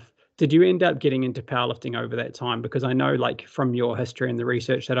and stuff, did you end up getting into powerlifting over that time? Because I know, from your history and the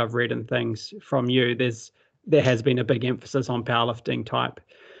research that I've read and things from you, there has been a big emphasis on powerlifting type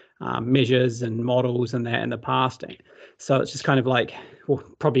measures and models and that in the past. So it's just kind of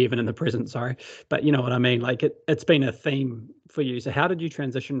probably even in the present, sorry, but you know what I mean? It's been a theme for you. So how did you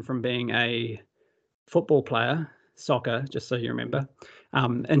transition from being a football player, soccer, just so you remember,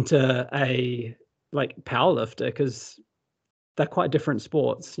 into a powerlifter? Because they're quite different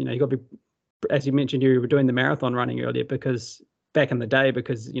sports. You got to be, as you mentioned, you were doing the marathon running earlier, because back in the day,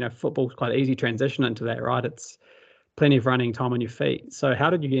 because football's quite easy transition into that, right? It's plenty of running time on your feet. So how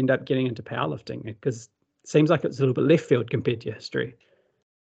did you end up getting into powerlifting? Because it seems like it's a little bit left field compared to your history.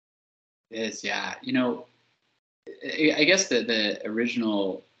 It is, yeah. I guess the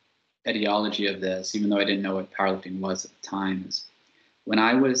original etiology of this, even though I didn't know what powerlifting was at the time, is when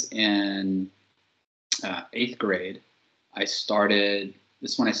I was in 8th grade, this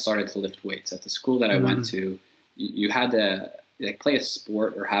is when I started to lift weights. At the school that I went to, you had to play a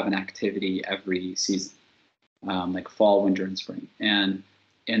sport or have an activity every season, like fall, winter, and spring. And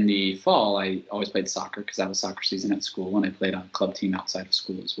in the fall, I always played soccer because that was soccer season at school, and I played on a club team outside of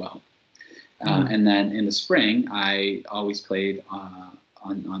school as well. And then in the spring, I always played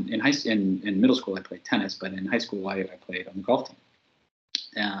in middle school. I played tennis, but in high school, I played on the golf team.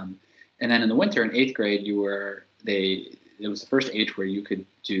 And then in the winter, in 8th grade, it was the first age where you could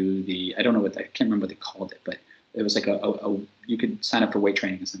do I can't remember what they called it, but it was like you could sign up for weight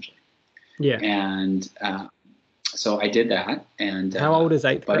training essentially. Yeah. And so I did that. And how old is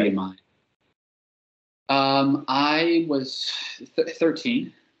 8th grade? Buddy of mine. I was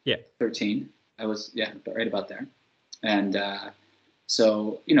 13. Yeah. 13. I was, right about there. And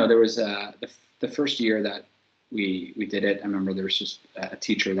so, there was the first year that we did it. I remember there was just a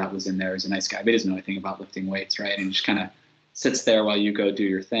teacher that was in there. He was a nice guy, but he doesn't know anything about lifting weights, right? And he just kind of sits there while you go do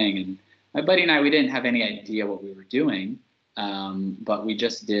your thing. And my buddy and I, we didn't have any idea what we were doing, but we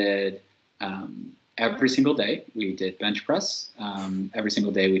just did every single day. We did bench press. Every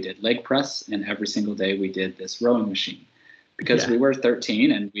single day we did leg press, and every single day we did this rowing machine, because we were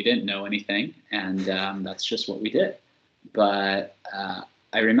 13 and we didn't know anything, and that's just what we did. But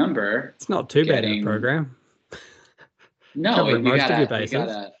I remember it's not too bad in a program. No, you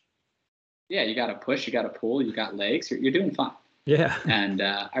gotta push, you gotta pull, you got legs, you're doing fine. Yeah. And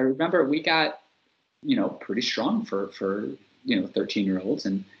I remember we got, pretty strong for 13-year-olds,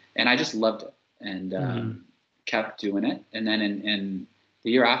 and I just loved it, and kept doing it. And then in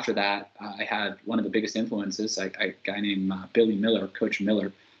the year after that, I had one of the biggest influences, a guy named Billy Miller, Coach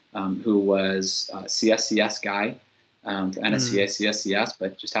Miller, who was a CSCS guy for NSCA, CSCS,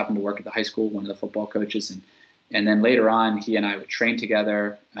 but just happened to work at the high school, one of the football coaches. And then later on, he and I would train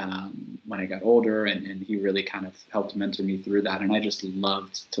together when I got older, and he really kind of helped mentor me through that. And I just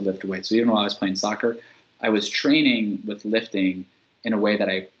loved to lift weights. So even while I was playing soccer, I was training with lifting in a way that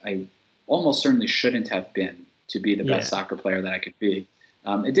I almost certainly shouldn't have been to be the best soccer player that I could be.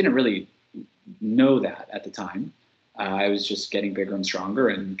 It didn't really know that at the time. I was just getting bigger and stronger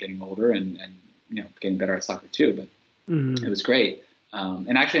and getting older and getting better at soccer too. But it was great.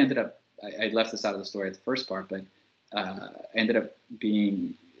 And actually ended up, I left this out of the story at the first part, but ended up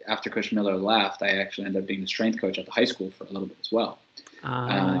being, after Coach Miller left, I actually ended up being the strength coach at the high school for a little bit as well.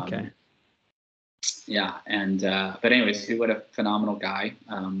 Okay. Yeah. And, but anyways, what a phenomenal guy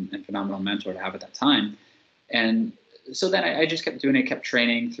and phenomenal mentor to have at that time. And so then I just kept doing it, kept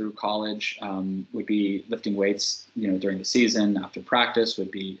training through college, would be lifting weights, during the season, after practice,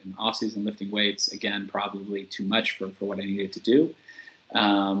 would be in the off season lifting weights, again, probably too much for what I needed to do.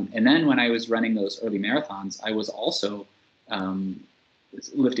 And then when I was running those early marathons, I was also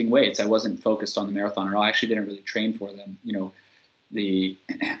lifting weights. I wasn't focused on the marathon at all. I actually didn't really train for them. The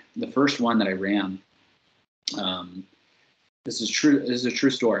first one that I ran, this is true. This is a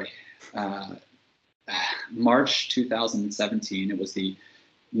true story. March 2017, it was the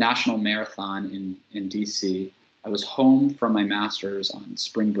national marathon in DC. I was home from my master's on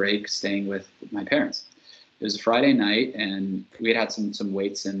spring break, staying with my parents. It was a Friday night, and we had some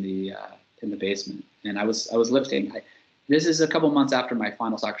weights in the basement, and I was lifting. This is a couple months after my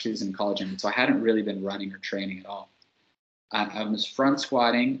final soccer season in college, and so I hadn't really been running or training at all. I was front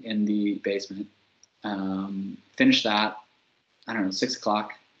squatting in the basement. Finished that, I don't know, 6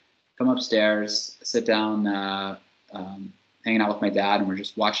 o'clock. Come upstairs, sit down, hanging out with my dad, and we're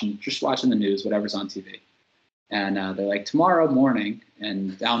just watching the news, whatever's on TV. And they're like, tomorrow morning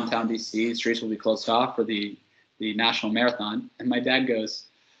in downtown DC, streets will be closed off for the national marathon. And my dad goes,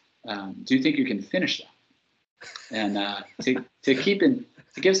 do you think you can finish that? And to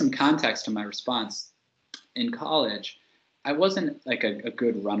give some context to my response, in college, I wasn't like a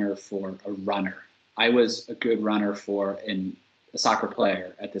good runner for a runner. I was a good runner for a soccer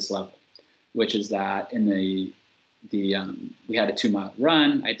player at this level, which is that in we had a 2-mile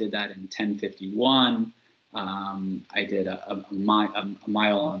run. I did that in 10:51. I did a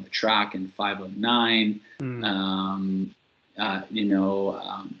mile on the track in 5:09.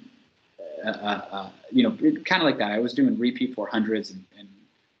 Kind of like that. I was doing repeat 400s and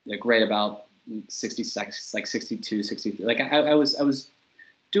like right about 60 seconds, like 62, 63. Like I was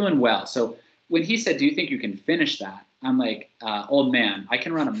doing well. So when he said, "Do you think you can finish that?" I'm like, "Old man, I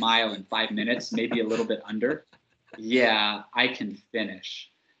can run a mile in 5 minutes, maybe a little bit under. Yeah, I can finish."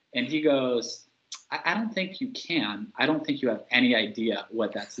 And he goes, I don't think you can. I don't think you have any idea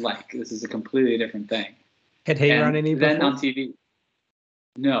what that's like. This is a completely different thing." Had he run any before? Then on TV,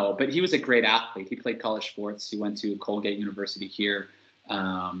 no, but he was a great athlete. He played college sports. He went to Colgate University here.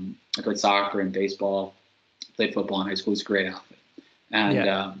 I played soccer and baseball, played football in high school. He's a great athlete. And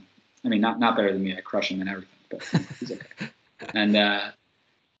I mean, not better than me. I crush him and everything, but he's okay.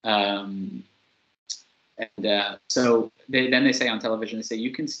 So they say on television, they say,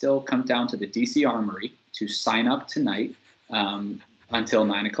 you can still come down to the DC Armory to sign up tonight until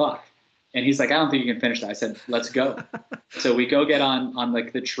 9 o'clock. And he's like, I don't think you can finish that. I said, let's go. So we go get on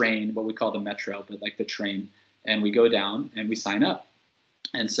like the train, what we call the metro, but like the train. And we go down and we sign up.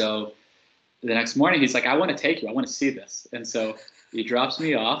 And so the next morning he's like, I want to take you. I want to see this. And so he drops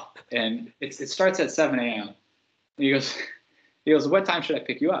me off, and it starts at 7 a.m. And he goes, what time should I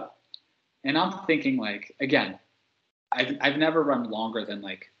pick you up? And I'm thinking, like, again, I've never run longer than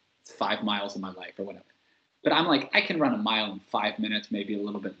like 5 miles in my life or whatever. But I'm like, I can run a mile in 5 minutes, maybe a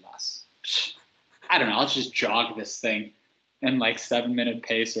little bit less. I don't know. I'll just jog this thing in like 7-minute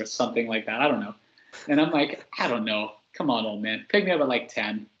pace or something like that. I don't know. And I'm like, I don't know. Come on, old man. Pick me up at like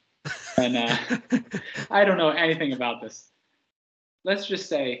 10. And I don't know anything about this. Let's just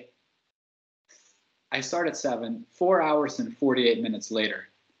say I start at 7, 4 hours and 48 minutes later,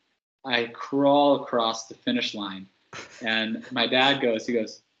 I crawl across the finish line. And my dad goes,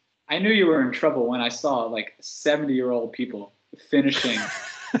 I knew you were in trouble when I saw like 70-year-old people finishing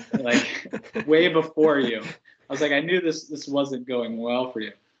like way before you. I was like, I knew this wasn't going well for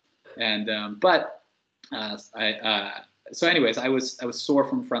you. And so anyways, I was sore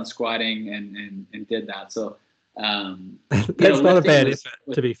from front squatting and did that. So that's not a bad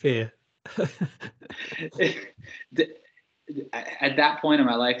effort, to be fair. At that point in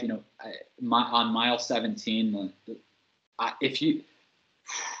my life, on mile 17,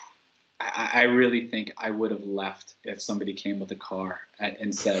 I really think I would have left if somebody came with a car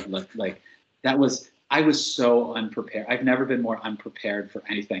and said, like that was, I was so unprepared. I've never been more unprepared for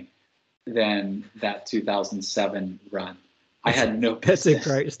anything than that 2007 run. I had no business. That's a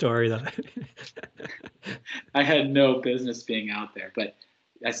great story, though. I had no business being out there, but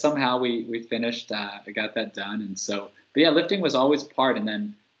somehow we finished. I got that done, and so. But yeah, lifting was always a part. And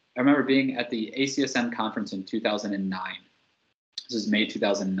then I remember being at the ACSM conference in 2009. This is May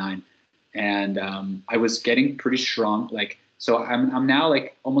 2009. and I was getting pretty strong. Like, so I'm now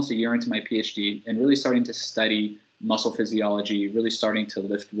like almost a year into my PhD and really starting to study muscle physiology, really starting to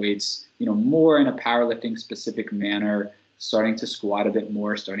lift weights, more in a powerlifting specific manner, starting to squat a bit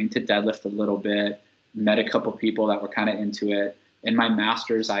more, starting to deadlift a little bit, met a couple people that were kind of into it. In my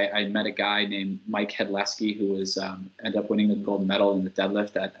master's, I met a guy named Mike Hedleski, who was ended up winning the gold medal in the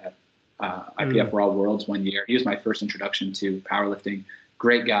deadlift at IPF Raw Worlds one year. He was my first introduction to powerlifting.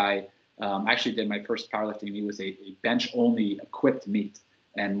 Great guy. I actually did my first powerlifting meet was a bench-only equipped meet,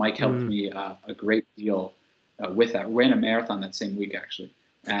 and Mike helped me a great deal with that. Ran a marathon that same week, actually.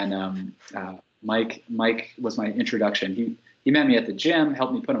 And Mike was my introduction. He met me at the gym,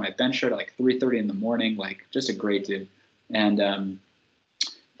 helped me put on my bench shirt at like 3:30 in the morning, like just a great dude. And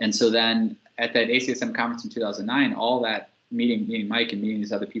so then at that ACSM conference in 2009, all that meeting Mike and meeting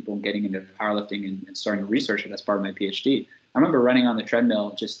these other people and getting into powerlifting and starting to research it as part of my PhD. I remember running on the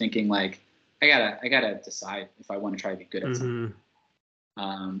treadmill, just thinking like, I gotta decide if I want to try to be good at something.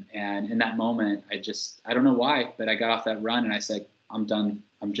 And in that moment, I don't know why, but I got off that run and I said, I'm done.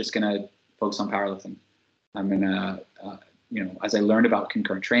 I'm just gonna focus on powerlifting. I'm gonna, as I learned about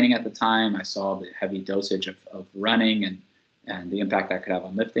concurrent training at the time, I saw the heavy dosage of running and the impact that could have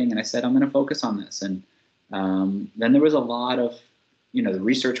on lifting. And I said, I'm gonna focus on this. And then there was a lot of, the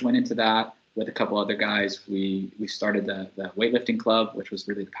research went into that with a couple other guys. We started the weightlifting club, which was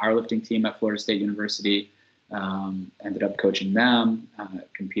really the powerlifting team at Florida State University. Ended up coaching them,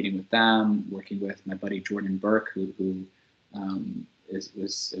 competing with them, working with my buddy Jordan Burke, who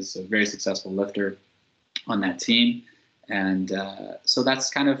is a very successful lifter on that team. And so that's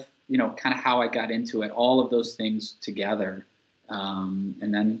kind of how I got into it, all of those things together.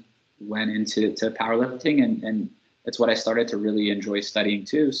 And then went into powerlifting, and it's what I started to really enjoy studying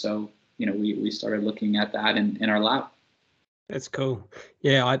too. So, we started looking at that in our lab. That's cool.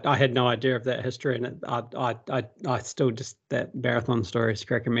 Yeah, I had no idea of that history, and I still just, that marathon story is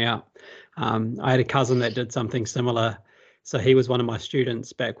cracking me up. I had a cousin that did something similar. So he was one of my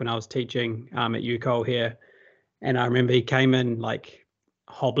students back when I was teaching at UCole here, and I remember he came in like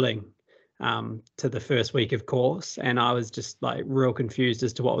hobbling to the first week of course, and I was just like real confused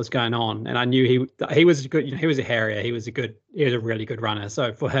as to what was going on. And I knew he was good. He was a harrier. He was a really good runner.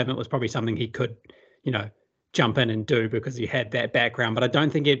 So for him, it was probably something he could, jump in and do because he had that background. But I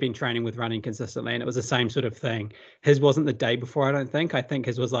don't think he'd been training with running consistently, and it was the same sort of thing. His wasn't the day before, I don't think. I think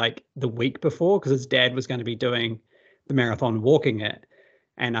his was like the week before, because his dad was going to be doing the marathon, walking it.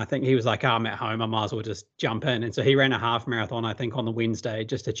 And I think he was like, I'm at home, I might as well just jump in. And so he ran a half marathon, I think, on the Wednesday,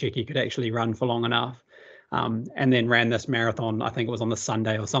 just to check he could actually run for long enough. And then ran this marathon, I think it was on the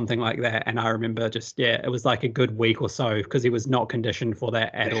Sunday or something like that. And I remember it was like a good week or so, because he was not conditioned for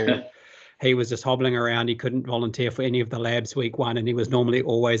that at all. He was just hobbling around. He couldn't volunteer for any of the labs week one, and he was normally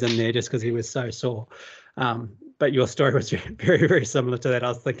always in there just because he was so sore. But your story was very, very similar to that. I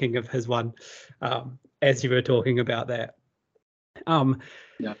was thinking of his one as you were talking about that.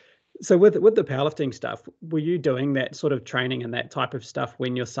 Yeah. So with the powerlifting stuff, were you doing that sort of training and that type of stuff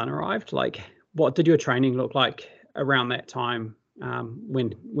when your son arrived? Like, what did your training look like around that time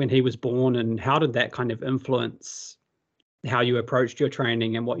when he was born, and how did that kind of influence how you approached your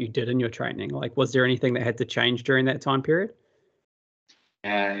training and what you did in your training? Like, was there anything that had to change during that time period?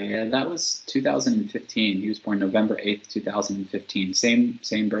 Yeah, that was 2015. He was born November 8th, 2015.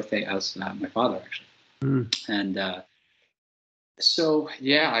 Same birthday as my father, actually. And so,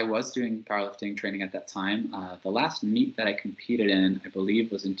 yeah, I was doing powerlifting training at that time. The last meet that I competed in, I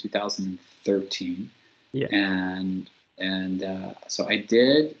believe, was in 2013. Yeah. And so I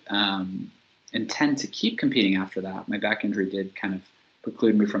did intend to keep competing after that. My back injury did kind of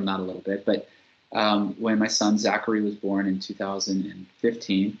preclude me from that a little bit. But when my son Zachary was born in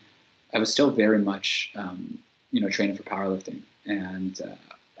 2015, I was still very much, training for powerlifting. And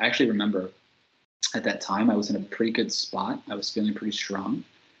I actually remember at that time I was in a pretty good spot. I was feeling pretty strong.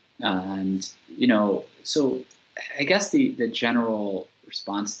 And, so I guess the general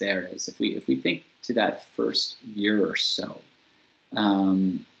response there is if we think to that first year or so,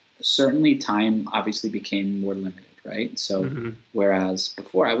 certainly time obviously became more limited, right? So whereas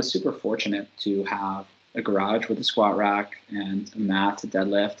before I was super fortunate to have a garage with a squat rack and a mat to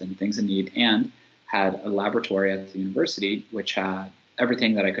deadlift and things I need, and had a laboratory at the university which had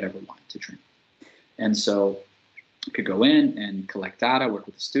everything that I could ever want to train. And so I could go in and collect data, work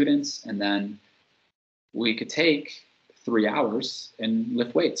with the students, and then we could take 3 hours and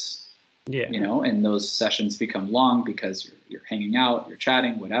lift weights. Yeah. And those sessions become long because you're hanging out, you're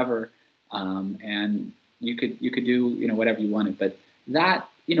chatting, whatever, and you could do whatever you wanted. But that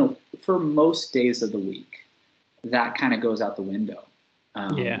for most days of the week, that kind of goes out the window.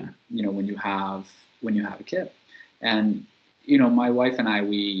 When you have a kid. And, my wife and I,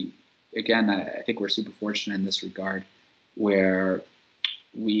 I think we're super fortunate in this regard, where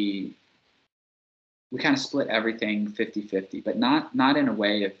we kind of split everything 50-50, but not in a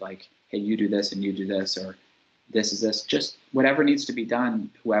way of like, hey, you do this and you do this, or this is this, just whatever needs to be done,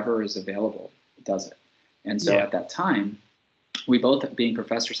 whoever is available does it. And so at that time, we both, being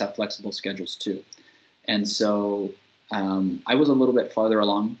professors, have flexible schedules too. And so I was a little bit farther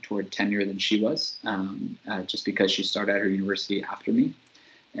along toward tenure than she was, just because she started at her university after me.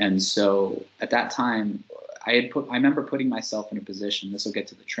 And so at that time, I remember putting myself in a position, this will get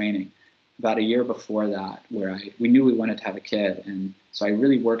to the training, about a year before that, where we knew we wanted to have a kid. And so I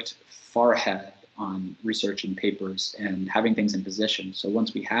really worked far ahead on researching papers and having things in position. So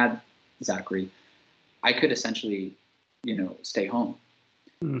once we had Zachary, I could essentially, stay home.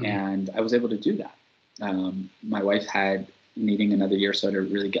 Mm-hmm. And I was able to do that. My wife had needing another year or so to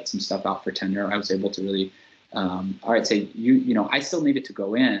really get some stuff out for tenure. I was able to really, say, I still needed to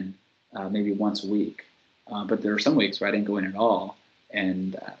go in maybe once a week. But there were some weeks where I didn't go in at all.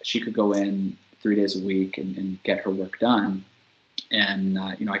 And she could go in 3 days a week and get her work done. And,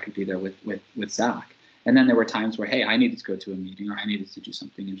 I could be there with Zach. And then there were times where, hey, I needed to go to a meeting or I needed to do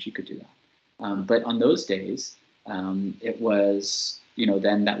something, and she could do that. But on those days, it was,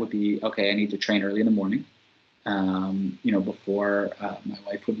 then that would be, okay, I need to train early in the morning, before my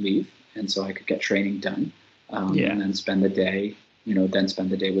wife would leave. And so I could get training done, and then spend the day,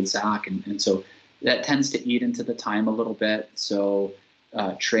 with Zach. And so that tends to eat into the time a little bit. So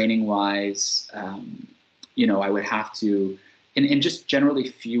training wise, I would have to, and just generally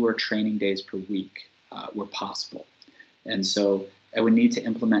fewer training days per week were possible. And so I would need to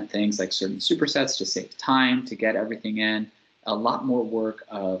implement things like certain supersets to save time, to get everything in. A lot more work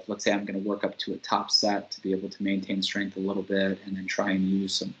of, let's say I'm going to work up to a top set to be able to maintain strength a little bit, and then try and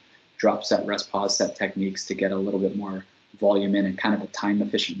use some drop set, rest, pause set techniques to get a little bit more volume in kind of a time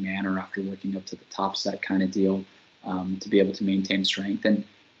efficient manner after working up to the top set kind of deal, to be able to maintain strength. And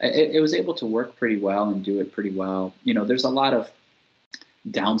it was able to work pretty well and do it pretty well. There's a lot of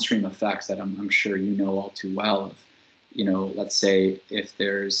downstream effects that I'm sure all too well of, let's say if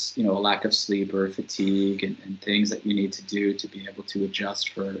there's, a lack of sleep or fatigue and things that you need to do to be able to adjust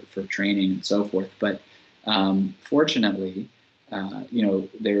for training and so forth. But fortunately,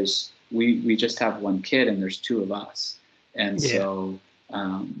 we just have one kid and there's two of us. And so,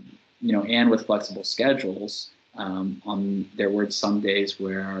 and with flexible schedules, there were some days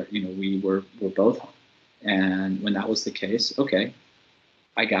where, we were both home. And when that was the case, okay,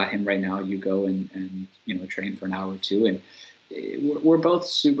 I got him right now, you go and train for an hour or two. And we're both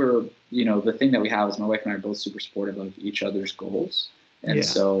super, the thing that we have is my wife and I are both super supportive of each other's goals. And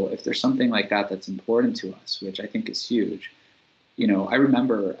so if there's something like that that's important to us, which I think is huge, I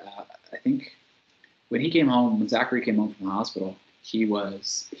remember, I think when Zachary came home from the hospital, he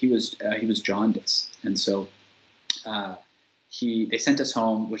was jaundiced. And so they sent us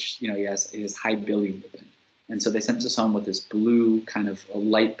home, which, he has high bilirubin. And so they sent us home with this blue kind of a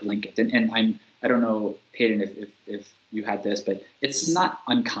light blanket. And I don't know, Hayden, if you had this, but it's not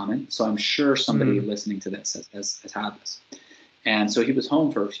uncommon. So I'm sure somebody listening to this has had this. And so he was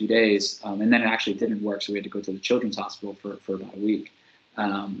home for a few days, and then it actually didn't work. So we had to go to the children's hospital for about a week.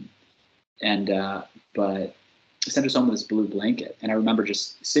 But he sent us home with this blue blanket. And I remember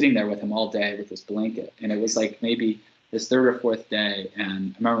just sitting there with him all day with this blanket. And it was like maybe this third or fourth day.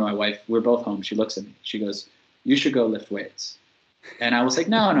 And I remember my wife, we're both home. She looks at me. She goes, "You should go lift weights." And I was like,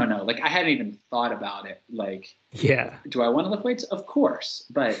 no. Like, I hadn't even thought about it. Like, do I want to lift weights? Of course.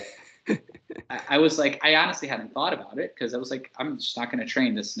 But I was like, I honestly hadn't thought about it, because I was like, I'm just not going to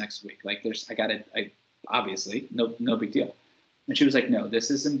train this next week. Like, obviously, no big deal. And she was like, no, this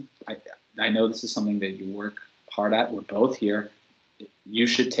isn't, I know this is something that you work hard at. We're both here. You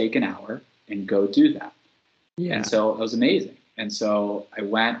should take an hour and go do that. Yeah. And so it was amazing. And so I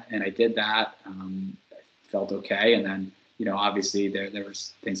went and I did that. I felt okay. And then, obviously there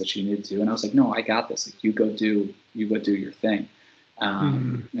was things that she needed to do. And I was like, no, I got this. Like, you go do your thing.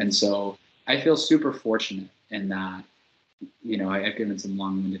 And so I feel super fortunate in that, I've given some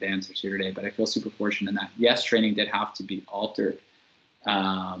long-winded answers here today, but I feel super fortunate in that, yes, training did have to be altered.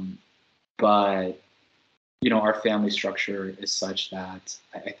 But, our family structure is such that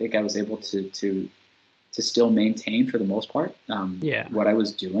I think I was able to still maintain, for the most part, what I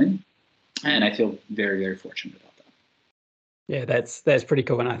was doing. And I feel very, very fortunate about that. Yeah, that's pretty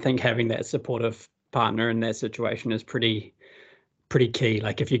cool. And I think having that supportive partner in that situation is pretty key.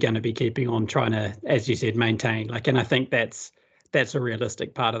 Like, if you're going to be keeping on trying to, as you said, maintain, and I think that's that's a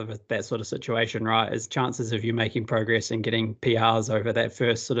realistic part of that sort of situation, right? Is chances of you making progress and getting PRs over that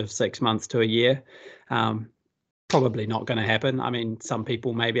first sort of 6 months to a year. Probably not going to happen. I mean, some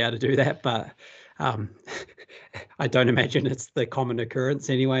people may be able to do that, but I don't imagine it's the common occurrence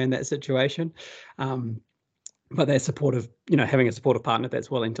anyway in that situation. But they're supportive, having a supportive partner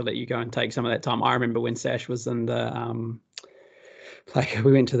that's willing to let you go and take some of that time. I remember when Sash was in the,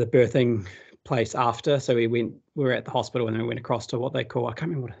 we went to the birthing place after. So we were at the hospital and then we went across to what they call, I can't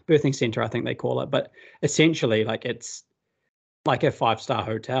remember what, birthing center, I think they call it. But essentially, it's like a 5-star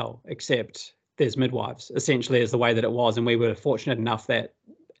hotel, except there's midwives, essentially, is the way that it was. And we were fortunate enough that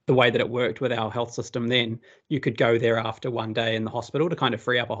the way that it worked with our health system then, you could go there after one day in the hospital to kind of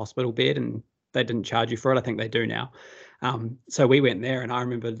free up a hospital bed, and they didn't charge you for it. I think they do now. So we went there, and I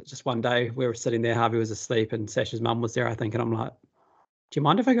remember just one day we were sitting there, Harvey was asleep and Sash's mum was there, I think, and I'm like, do you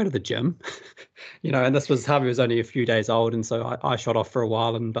mind if I go to the gym? And Harvey was only a few days old, and so I shot off for a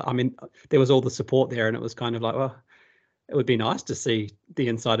while, but I mean, there was all the support there, and it was kind of like, well, it would be nice to see the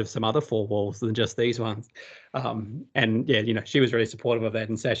inside of some other 4 walls than just these ones. And yeah, she was really supportive of that.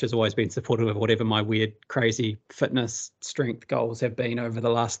 And Sash has always been supportive of whatever my weird, crazy fitness strength goals have been over the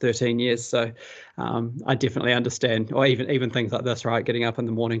last 13 years. So I definitely understand, or even things like this, right? Getting up in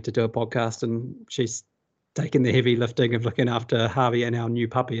the morning to do a podcast, and she's taking the heavy lifting of looking after Harvey and our new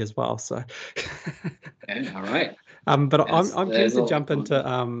puppy as well. So okay, all right. But I'm keen to jump into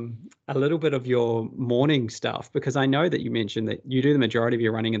a little bit of your morning stuff, because I know that you mentioned that you do the majority of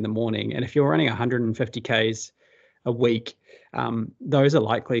your running in the morning, and if you're running 150 Ks a week, those are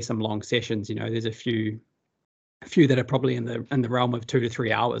likely some long sessions. There's a few that are probably in the realm of 2 to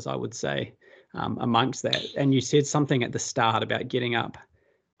 3 hours, I would say, amongst that. And you said something at the start about getting up.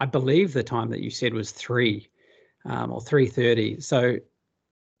 I believe the time that you said was 3 or 3:30. So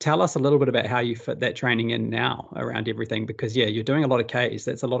tell us a little bit about how you fit that training in now around everything, because you're doing a lot of Ks.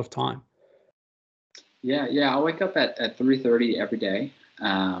 That's a lot of time. Yeah. I wake up at 3:30 every day.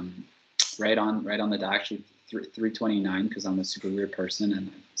 Right on the dot, actually 3:29, because I'm a super weird person and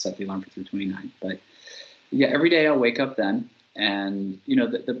I set the alarm for 3:29. But yeah, every day I'll wake up then, and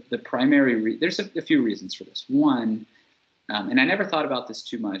the primary there's a few reasons for this. One, and I never thought about this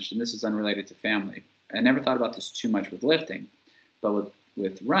too much, and this is unrelated to family. I never thought about this too much with lifting, but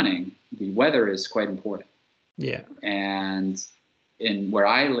with running, the weather is quite important. Yeah. And in where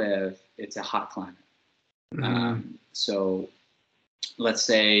I live, it's a hot climate. Mm-hmm. So let's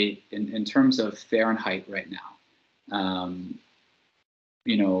say in terms of Fahrenheit right now,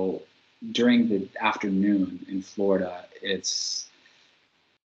 during the afternoon in Florida, it's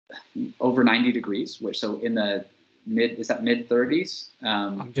over 90 degrees, so in the mid 30s?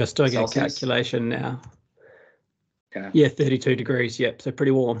 I'm just doing Celsius. A calculation now. Okay. Yeah, 32 degrees. Yep, so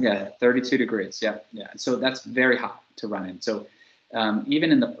pretty warm. Yeah, 32 degrees. Yeah. So that's very hot to run in. So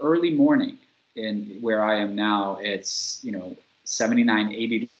even in the early morning, in where I am now, it's 79,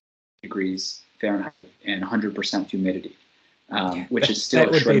 80 degrees Fahrenheit and 100% humidity, which is still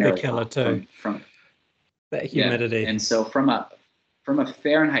that would be the killer too. From that humidity. Yeah. And so from a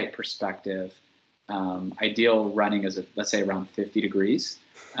Fahrenheit perspective, ideal running is let's say around 50 degrees,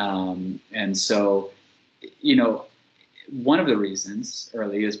 and so one of the reasons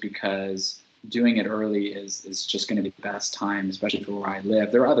early is because doing it early is just going to be the best time, especially for where I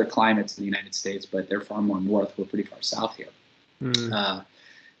live. There are other climates in the United States, but they're far more north. We're pretty far south here,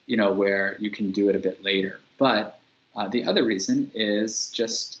 where you can do it a bit later. But the other reason is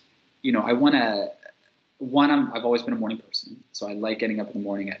just, I want to, I've always been a morning person. So I like getting up in the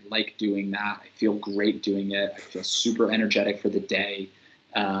morning. I like doing that. I feel great doing it. I feel super energetic for the day.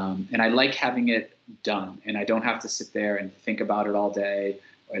 And I like having it done, and I don't have to sit there and think about it all day.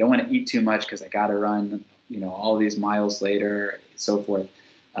 I don't want to eat too much because I got to run, all these miles later, so forth.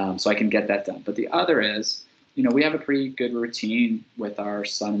 So I can get that done. But the other is, we have a pretty good routine with our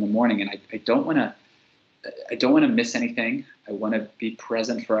son in the morning, and I don't want to miss anything. I want to be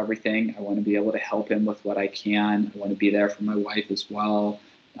present for everything. I want to be able to help him with what I can. I want to be there for my wife as well.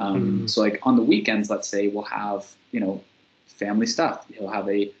 So like on the weekends, let's say we'll have, family stuff. He'll have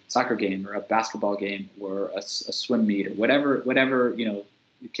a soccer game or a basketball game or a swim meet or whatever the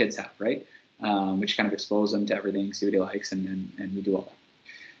kids have, right? Which kind of expose them to everything, see what he likes, and we do all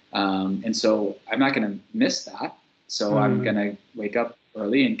that. And so I'm not going to miss that. So I'm going to wake up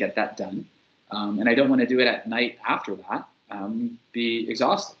early and get that done. And I don't want to do it at night after that, be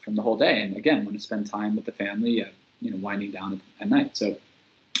exhausted from the whole day. And again, want to spend time with the family, winding down at night. So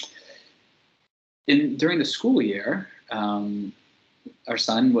during the school year, our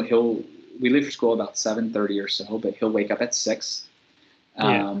son, we leave for school about 7:30 or so, but he'll wake up at 6.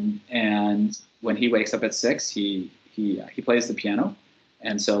 And when he wakes up at 6, he he plays the piano,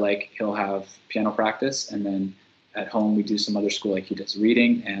 and so like he'll have piano practice, and then at home we do some other school, like he does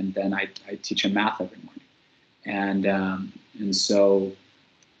reading, and then I teach him math every morning. And so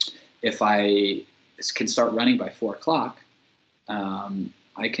if I can start running by 4 o'clock,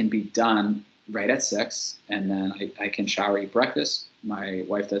 I can be done right at 6, and then I can shower, eat breakfast. My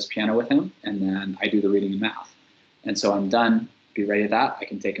wife does piano with him, and then I do the reading and math. And so I'm done, be ready to that. I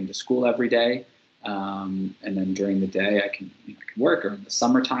can take him to school every day. And then during the day I can work, or in the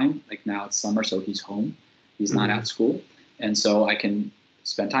summertime, like now it's summer, so he's home, he's not at school. And so I can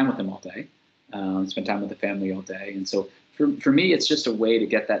spend time with him all day, spend time with the family all day. And so for me, it's just a way to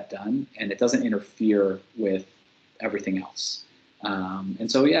get that done, and it doesn't interfere with everything else.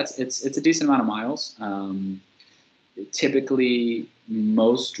 And so, yeah, it's a decent amount of miles. Typically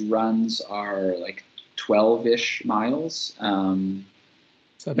most runs are like 12-ish miles.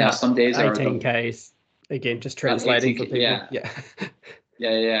 So now some days 18 Ks, again, just translating for people. Yeah.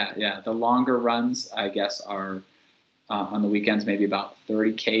 The longer runs, I guess, are on the weekends, maybe about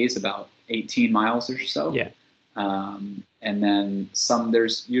 30 Ks, about 18 miles or so. Yeah. And then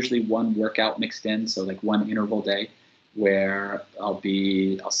there's usually one workout mixed in. So like one interval day where I'll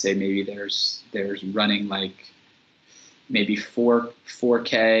say maybe there's running like maybe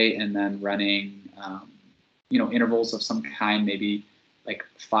 4K, and then running, intervals of some kind, maybe like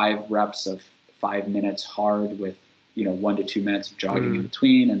 5 reps of 5 minutes hard with, 1 to 2 minutes of jogging in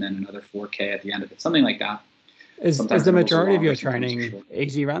between, and then another 4K at the end of it, something like that. Is the majority of your training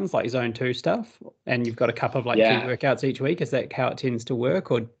easy runs, like zone 2 stuff, and you've got a couple of key workouts each week? Is that how it tends to work,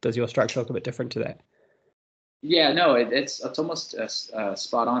 or does your structure look a bit different to that? Yeah, no, it's almost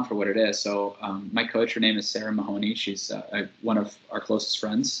spot on for what it is. So my coach, her name is Sarah Mahoney. She's one of our closest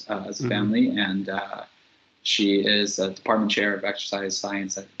friends as a family, and she is a department chair of exercise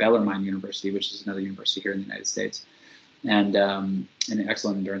science at Bellarmine University, which is another university here in the United States, and an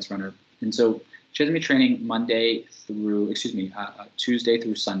excellent endurance runner. And so she has me training Tuesday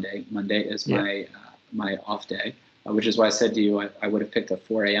through Sunday. Monday is my off day, which is why I said to you I would have picked a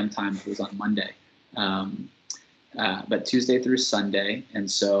 4 a.m. time if it was on Monday. But Tuesday through Sunday. And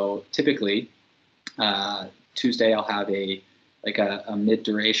so typically Tuesday I'll have a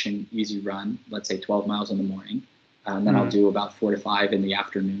mid-duration easy run, let's say 12 miles in the morning. And then I'll do about 4 to 5 in the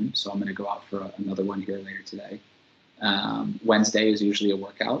afternoon. So I'm going to go out for another one here later today. Wednesday is usually a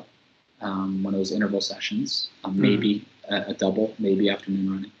workout, one of those interval sessions, maybe a double, maybe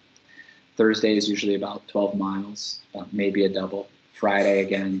afternoon running. Thursday is usually about 12 miles, maybe a double. Friday,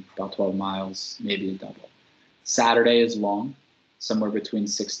 again, about 12 miles, maybe a double. Saturday is long, somewhere between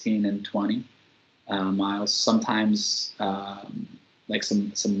 16 and 20 miles. Sometimes like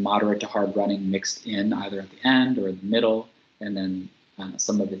some moderate to hard running mixed in, either at the end or in the middle, and then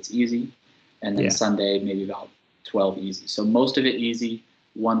some of it's easy. And then Sunday, maybe about 12 easy. So most of it easy,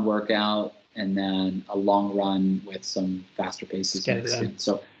 one workout, and then a long run with some faster paces mixed in.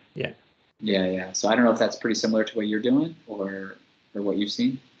 So yeah. So I don't know if that's pretty similar to what you're doing or what you've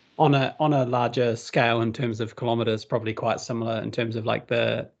seen. On a larger scale in terms of kilometers, probably quite similar in terms of like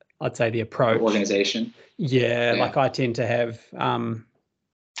I'd say the approach. The organization. Yeah, like I tend to have,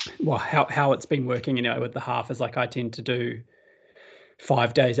 how it's been working, with the half is like I tend to do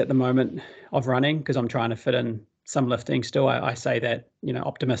 5 days at the moment of running because I'm trying to fit in some lifting still. I say that,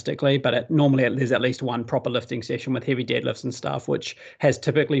 optimistically, but normally there's at least one proper lifting session with heavy deadlifts and stuff, which has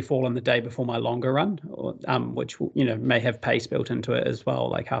typically fallen the day before my longer run, which, may have pace built into it as well,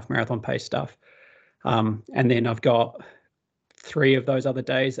 like half marathon pace stuff. And then I've got 3 of those other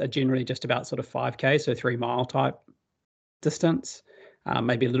days are generally just about sort of 5K, so 3 mile type distance,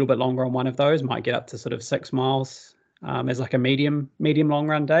 maybe a little bit longer on one of those, might get up to sort of 6 miles as like a medium long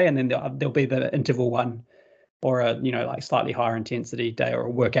run day. And then there'll be the interval one, or a like slightly higher intensity day, or a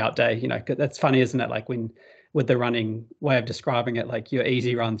workout day. That's funny, isn't it? Like with the running way of describing it, like your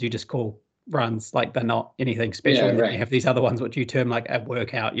easy runs you just call runs, like they're not anything special. And then you have these other ones which you term like a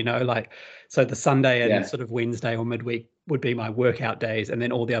workout, like, so the Sunday and sort of Wednesday or midweek would be my workout days, and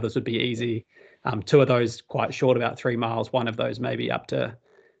then all the others would be easy. 2 of those quite short, about 3 miles, one of those maybe up to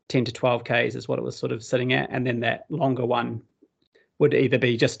 10 to 12 Ks is what it was sort of sitting at. And then that longer one would either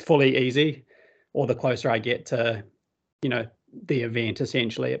be just fully easy, or the closer I get to, the event,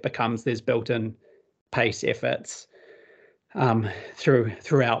 essentially, it becomes there's built-in pace efforts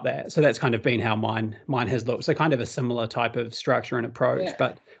throughout that. So that's kind of been how mine has looked. So kind of a similar type of structure and approach,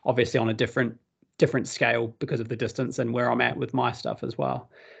 but obviously on a different different scale because of the distance and where I'm at with my stuff as well.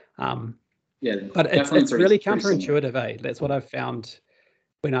 But it's really counterintuitive, eh? That's what I've found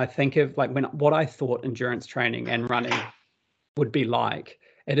when I think of what I thought endurance training and running would be like.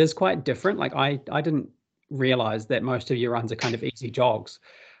 It is quite different. Like I didn't realize that most of your runs are kind of easy jogs.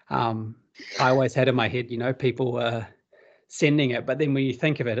 I always had in my head, people were sending it, but then when you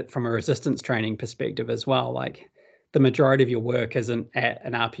think of it from a resistance training perspective as well, like the majority of your work isn't at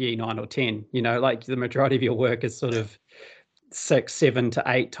an RPE 9 or 10, like the majority of your work is sort of 6, 7 to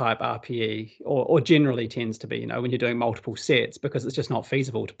 8 type RPE, or generally tends to be, when you're doing multiple sets, because it's just not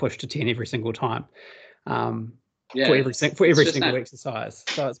feasible to push to 10 every single time. For every single exercise.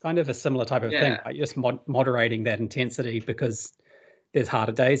 So it's kind of a similar type of thing, like just moderating that intensity, because there's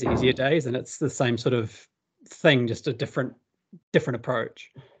harder days, easier days, and it's the same sort of thing, just a different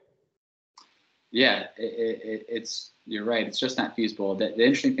approach. Yeah, it's you're right. It's just not feasible. The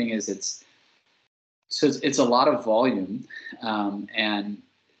interesting thing is it's a lot of volume, and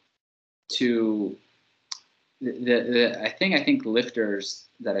to I think lifters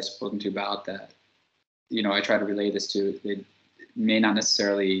that I've spoken to about that, I try to relay this to, they may not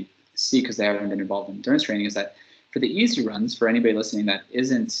necessarily see because they haven't been involved in endurance training, is that for the easy runs, for anybody listening that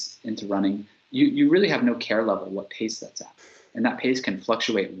isn't into running, you really have no care level what pace that's at. And that pace can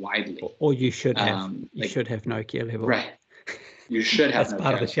fluctuate widely. Or you should have. You should have no care level. Right. You should have that's no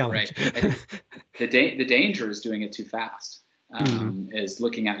part care of the challenge. Right. The danger is doing it too fast. Is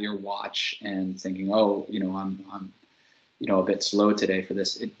looking at your watch and thinking, oh, I'm a bit slow today for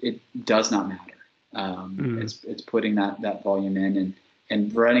this. It does not matter. It's putting that volume in,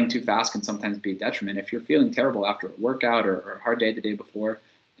 and running too fast can sometimes be a detriment. If you're feeling terrible after a workout or a hard day the day before,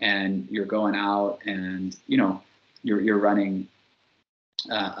 and you're going out and you're running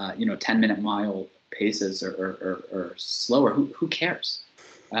 10-minute mile paces or slower, who cares?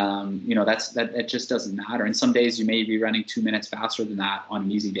 That just doesn't matter. And some days you may be running 2 minutes faster than that on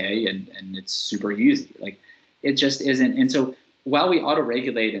an easy day, and it's super easy. Like, it just isn't. And so while we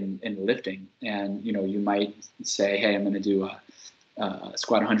auto-regulate in lifting, and you might say, hey, I'm going to do a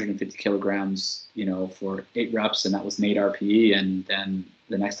squat 150 kilograms, for 8 reps, and that was an 8 RPE, and then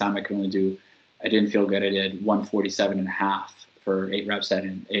the next time I didn't feel good, I did 147.5 for 8 reps at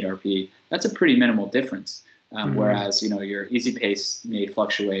an 8 RPE. That's a pretty minimal difference. Whereas, your easy pace may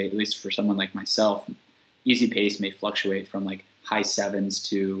fluctuate, at least for someone like myself, easy pace may fluctuate from like high 7s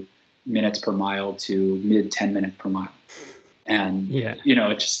to minutes per mile to mid 10 minutes per mile. And,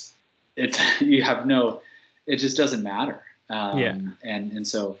 it just doesn't matter. And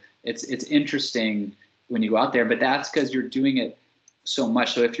so it's interesting when you go out there, but that's because you're doing it so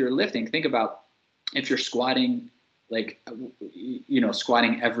much. So if you're lifting, think about if you're squatting,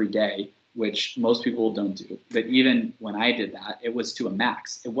 squatting every day, which most people don't do. But even when I did that, it was to a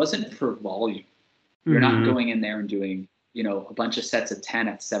max. It wasn't for volume. You're not going in there and doing, a bunch of sets of 10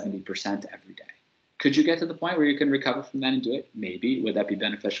 at 70% every day. Could you get to the point where you can recover from that and do it? Maybe. Would that be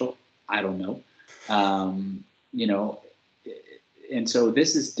beneficial? I don't know. And so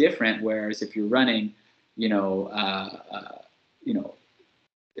this is different. Whereas if you're running,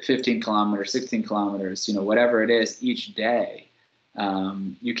 15 kilometers, 16 kilometers, whatever it is each day,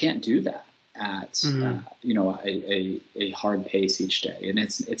 you can't do that at a hard pace each day, and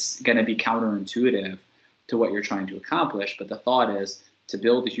it's going to be counterintuitive to what you're trying to accomplish. But the thought is to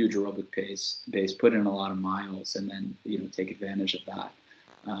build a huge aerobic base, put in a lot of miles, and then take advantage of that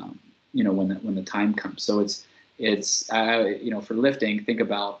when the time comes. So it's for lifting, think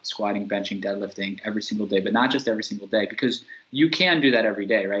about squatting, benching, deadlifting every single day, but not just every single day, because you can do that every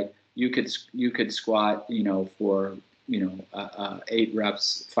day, right? You could squat for 8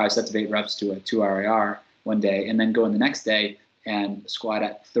 reps, 5 sets of 8 reps to a 2 RIR one day, and then go in the next day and squat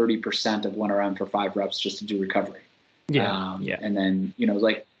at 30% of 1 RM for 5 reps just to do recovery. And then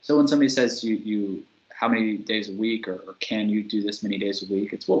so when somebody says you how many days a week or can you do this many days a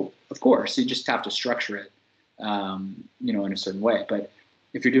week, it's, well, of course, you just have to structure it in a certain way. But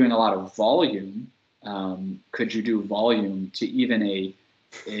if you're doing a lot of volume, could you do volume to even a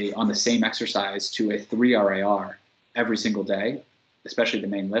on the same exercise to a 3 RIR every single day, especially the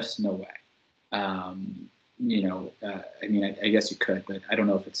main lifts? No way. I guess you could, but I don't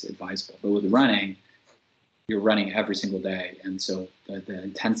know if it's advisable. But with running, you're running every single day, and so the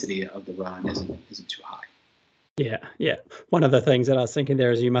intensity of the run isn't too high. Yeah. One of the things that I was thinking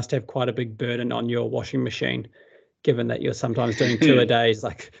there is you must have quite a big burden on your washing machine, given that you're sometimes doing 2 a days.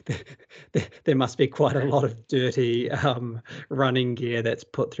 Like there must be quite a lot of dirty running gear that's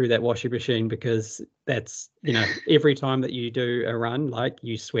put through that washing machine, because that's, every time that you do a run, like,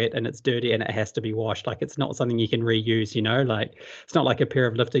 you sweat and it's dirty and it has to be washed. Like, it's not something you can reuse, like it's not like a pair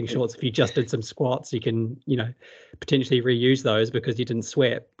of lifting shorts. If you just did some squats, you can, potentially reuse those because you didn't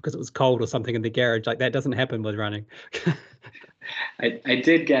sweat because it was cold or something in the garage. Like, that doesn't happen with running. I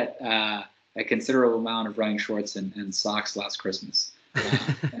did get a considerable amount of running shorts and socks last Christmas,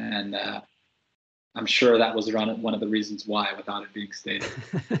 and I'm sure that was one of the reasons why, without it being stated.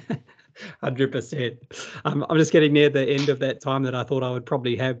 100%. I'm just getting near the end of that time that I thought I would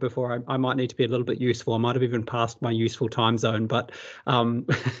probably have before I might need to be a little bit useful. I might have even passed my useful time zone, but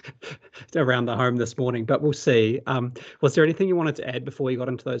around the home this morning, but we'll see. Was there anything you wanted to add before you got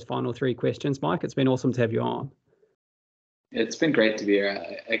into those final three questions, Mike? It's been awesome to have you on. It's been great to be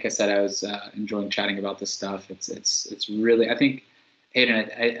here. Like I said, I was enjoying chatting about this stuff. It's really, I think, Hayden,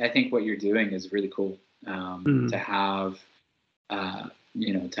 I think what you're doing is really cool. To have,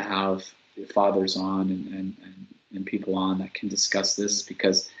 to have fathers on and people on that can discuss this,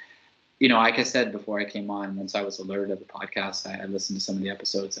 because, like I said before I came on, once I was alerted of the podcast, I listened to some of the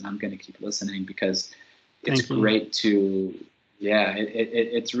episodes, and I'm going to keep listening, because it's great to,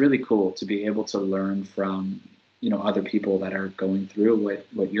 it's really cool to be able to learn from, other people that are going through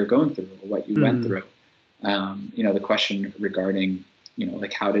what you're going through, or what you went through. The question regarding,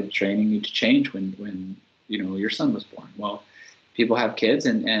 like, how did training need to change when your son was born? Well, people have kids,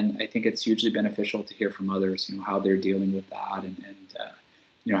 and I think it's hugely beneficial to hear from others, how they're dealing with that, and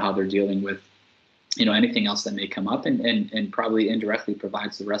how they're dealing with, anything else that may come up, and probably indirectly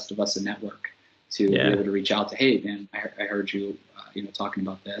provides the rest of us a network to be able to reach out to, hey, man, I heard you, talking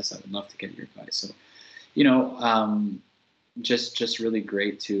about this. I would love to get your advice. So, just really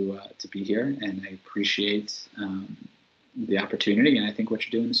great to be here, and I appreciate the opportunity, and I think what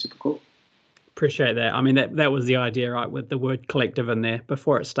you're doing is super cool. Appreciate that. I mean, that was the idea, right, with the word collective in there.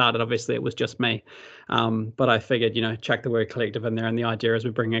 Before it started, obviously it was just me, but I figured, chuck the word collective in there, and the idea is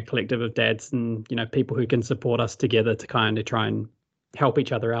we bring a collective of dads and people who can support us together to kind of try and help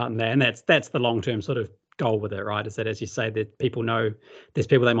each other out in there. And that's the long-term sort of goal with it, right? Is that, as you say, that people know there's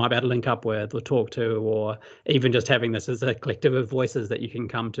people they might be able to link up with or talk to, or even just having this as a collective of voices that you can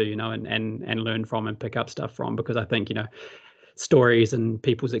come to, and learn from and pick up stuff from, because I think, stories and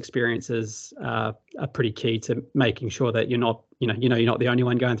people's experiences are pretty key to making sure that you're not the only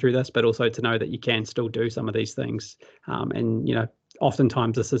one going through this, but also to know that you can still do some of these things. And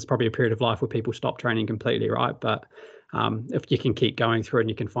oftentimes this is probably a period of life where people stop training completely, right? But if you can keep going through it and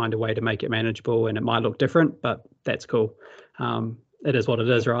you can find a way to make it manageable, and it might look different, but that's cool. It is what it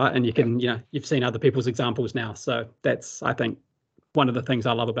is, right? And you can, you've seen other people's examples now. So that's, I think, one of the things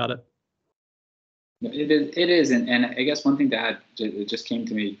I love about it. It is. And I guess one thing to add, it just came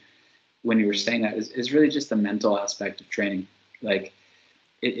to me when you were saying that, is really just the mental aspect of training. Like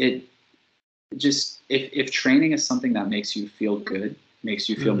it just, if training is something that makes you feel good, makes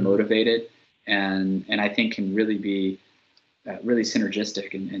you feel motivated, and I think can really be really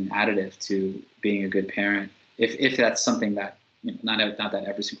synergistic and additive to being a good parent. If that's something that, not that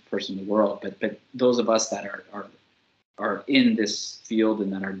every single person in the world, but those of us that are in this field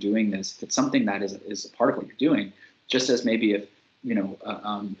and that are doing this, if it's something that is a part of what you're doing, just as maybe if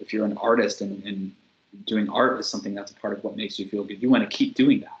if you're an artist and doing art is something that's a part of what makes you feel good, you want to keep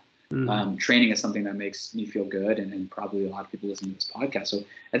doing that. Training is something that makes me feel good, and probably a lot of people listening to this podcast. So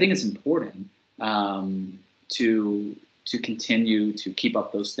I think it's important to continue to keep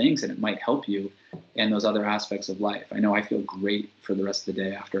up those things, and it might help you in those other aspects of life. I know I feel great for the rest of the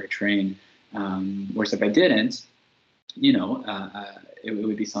day after I train, whereas if I didn't, it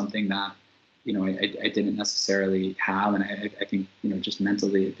would be something that, I didn't necessarily have. And I think, just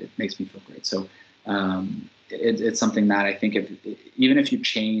mentally, it makes me feel great. So it's something that I think even if you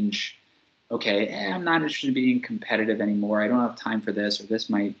change, okay, I'm not interested in being competitive anymore, I don't have time for this, or this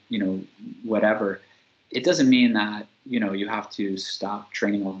might, whatever. It doesn't mean that, you have to stop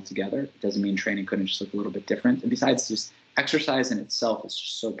training altogether. It doesn't mean training couldn't just look a little bit different. And besides, just exercise in itself is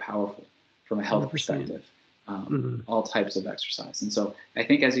just so powerful from a health 100%. Perspective. All types of exercise. And so I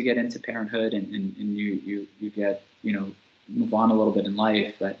think as you get into parenthood and you get, move on a little bit in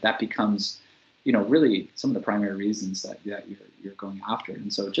life, that becomes, really some of the primary reasons that you're going after.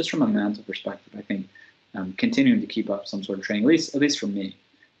 And so just from a mental perspective, I think continuing to keep up some sort of training, at least for me,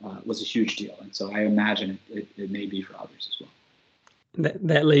 was a huge deal. And so I imagine it may be for others as well.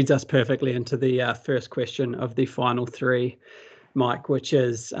 That leads us perfectly into the first question of the final three, Mike, which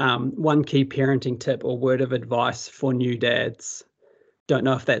is one key parenting tip or word of advice for new dads. Don't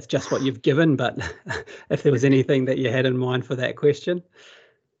know if that's just what you've given, but if there was anything that you had in mind for that question.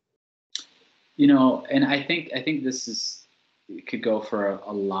 And I think it could go for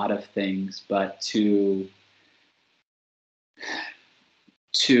a lot of things, but to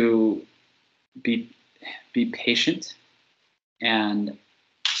be patient and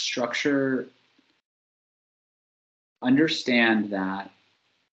understand that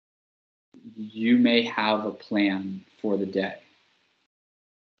you may have a plan for the day,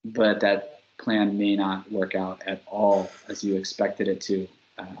 but that plan may not work out at all as you expected it to.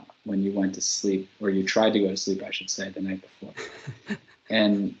 when you went to sleep, or you tried to go to sleep, I should say, the night before.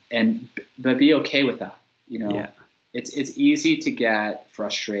 But be okay with that. Yeah. It's easy to get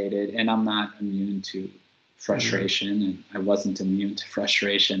frustrated, and I'm not immune to frustration, and I wasn't immune to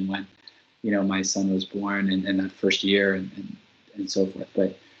frustration when, my son was born in that first year and so forth.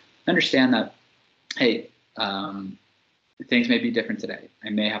 But understand that, hey, things may be different today. I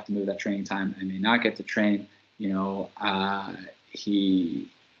may have to move that training time. I may not get to train. He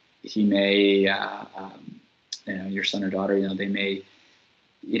may, your son or daughter, they may,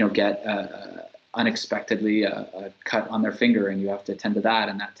 get unexpectedly a cut on their finger, and you have to attend to that,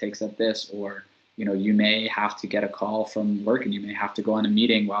 and that takes up this. Or, you may have to get a call from work, and you may have to go on a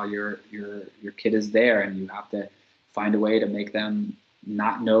meeting while your kid is there, and you have to find a way to make them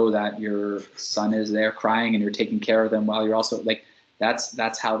not know that your son is there crying and you're taking care of them while you're also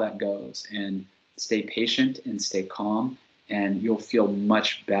that's how that goes. And stay patient and stay calm, and you'll feel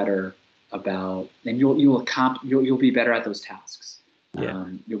much better about, and you'll be better at those tasks. Yeah.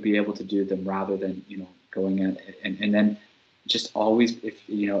 You'll be able to do them rather than, going in and then just always, if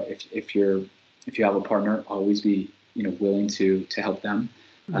you have a partner, always be, willing to help them.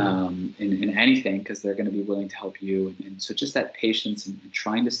 In anything, because they're going to be willing to help you. And so just that patience and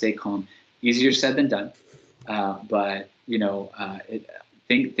trying to stay calm, easier said than done. But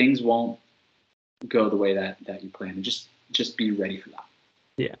things won't go the way that you plan, and just be ready for that.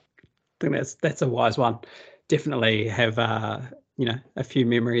 Yeah, I think that's a wise one. Definitely have a few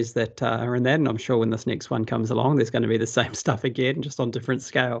memories that are in that, and I'm sure when this next one comes along, there's going to be the same stuff again, just on different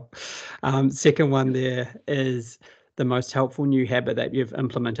scale. Second one there is the most helpful new habit that you've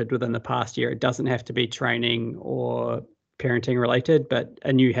implemented within the past year. It doesn't have to be training or parenting related, but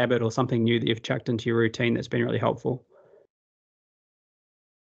a new habit or something new that you've chucked into your routine that's been really helpful.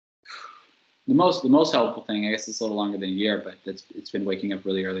 The most helpful thing, I guess it's a little longer than a year, but it's been waking up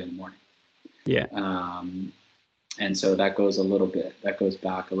really early in the morning. Yeah. And so that goes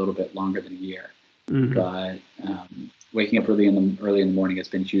back a little bit longer than a year. Mm-hmm. But waking up early in the morning has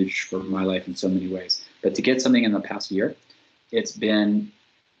been huge for my life in so many ways. But to get something in the past year, it's been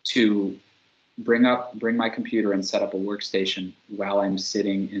to bring my computer and set up a workstation while I'm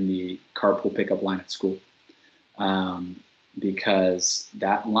sitting in the carpool pickup line at school. Because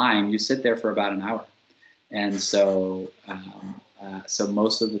that line, you sit there for about an hour. And so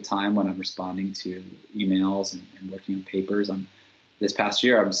most of the time when I'm responding to emails and working on papers, this past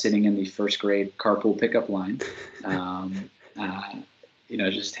year, I'm sitting in the first grade carpool pickup line,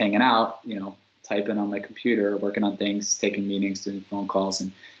 just hanging out, typing on my computer, working on things, taking meetings, doing phone calls,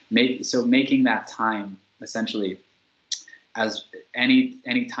 and making that time essentially as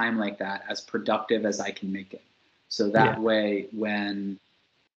any time like that as productive as I can make it. So that way, when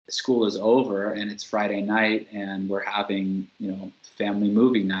school is over and it's Friday night and we're having, family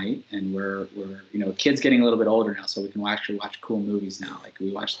movie night, and we're kids getting a little bit older now, so we can actually watch cool movies now. Like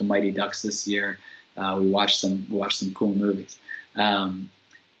we watched The Mighty Ducks this year. We watched some cool movies.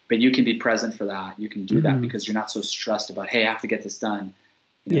 But you can be present for that. You can do that because you're not so stressed about, hey, I have to get this done.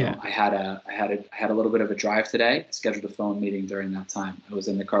 I had a little bit of a drive today. I scheduled a phone meeting during that time. I was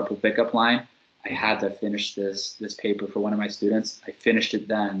in the carpool pickup line. I had to finish this paper for one of my students. I finished it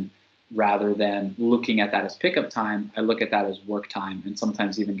then, rather than looking at that as pickup time. I look at that as work time, and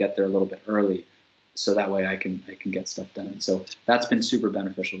sometimes even get there a little bit early, so that way I can get stuff done. And so that's been super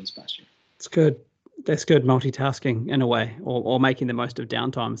beneficial this past year. It's good. That's good multitasking in a way, or making the most of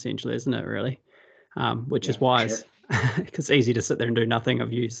downtime, essentially, isn't it, really? Which is wise, because it's easy to sit there and do nothing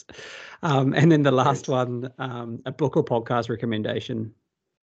of use. And then the last one, a book or podcast recommendation,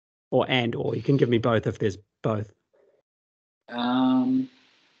 or you can give me both if there's both.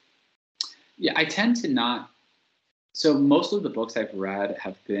 I tend to not. So most of the books I've read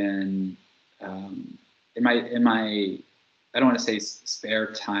have been in my I don't want to say spare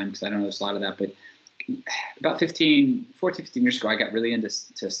time, because I don't know there's a lot of that, but about 14, 15 years ago, I got really into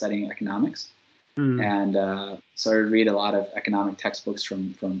studying economics. And so I would read a lot of economic textbooks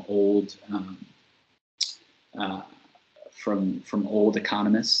from old from old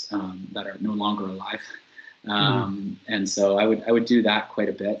economists that are no longer alive. And so I would do that quite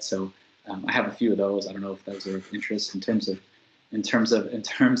a bit. So I have a few of those. I don't know if those are of interest. In terms of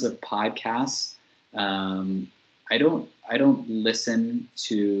podcasts, I don't listen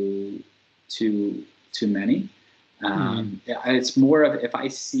to many. It's more of, if I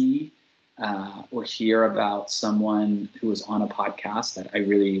see or hear about someone who is on a podcast that I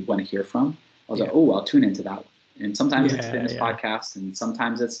really want to hear from, I was like, I'll tune into that one. And sometimes it's fitness podcast, and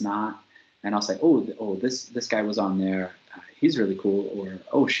sometimes it's not. And I'll say, this guy was on there. He's really cool.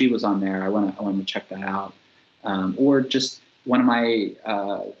 Or, she was on there. I want to check that out. Or just one of my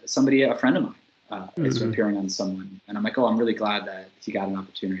a friend of mine is appearing on someone, and I'm like, oh, I'm really glad that he got an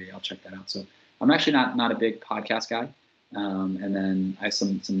opportunity. I'll check that out. So I'm actually not a big podcast guy, and then I have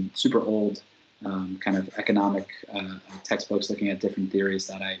some super old kind of economic textbooks looking at different theories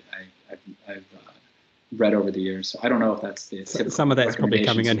that I've read over the years. So I don't know if that's the some of that's probably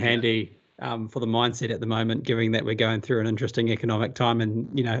coming in handy for the mindset at the moment, given that we're going through an interesting economic time, and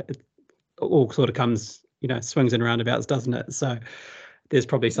it all sort of comes, swings and roundabouts, doesn't it? So there's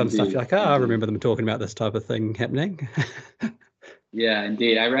probably some stuff you're like, I remember them talking about this type of thing happening. Yeah,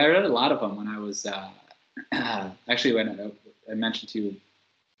 indeed. I read a lot of them when I was actually, when I mentioned to you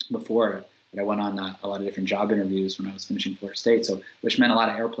before that I went on a lot of different job interviews when I was finishing Florida State, so which meant a lot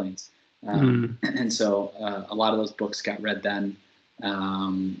of airplanes. And so a lot of those books got read then,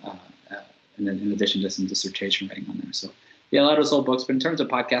 and then in addition to some dissertation writing on there. So yeah, a lot of those old books. But in terms of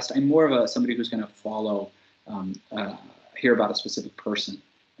podcast, I'm more of somebody who's going to follow, hear about a specific person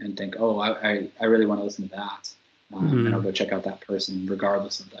and think, oh, I really want to listen to that. And I'll go check out that person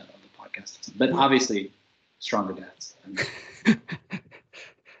regardless of the podcast. But obviously, Stronger Dads.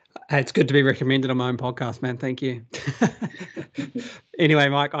 It's good to be recommended on my own podcast, man. Thank you. Anyway,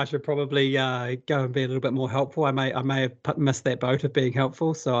 Mike, I should probably go and be a little bit more helpful. I may have missed that boat of being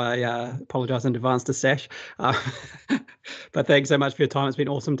helpful, so I apologize in advance to Sash. But thanks so much for your time. It's been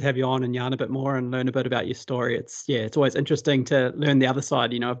awesome to have you on and yarn a bit more and learn a bit about your story. It's always interesting to learn the other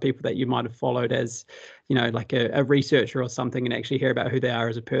side, of people that you might have followed as, like a researcher or something, and actually hear about who they are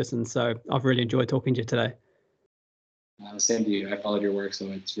as a person. So I've really enjoyed talking to you today. Same to you. I followed your work, so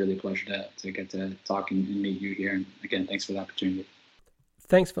it's really a pleasure to get to talk and meet you here. And again, thanks for the opportunity.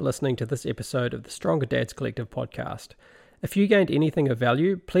 Thanks for listening to this episode of the Stronger Dads Collective podcast. If you gained anything of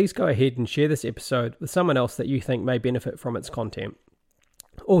value, please go ahead and share this episode with someone else that you think may benefit from its content.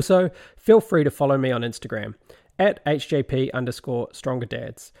 Also, feel free to follow me on Instagram at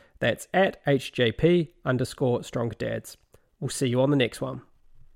HJP_StrongerDads. That's at HJP_StrongerDads. We'll see you on the next one.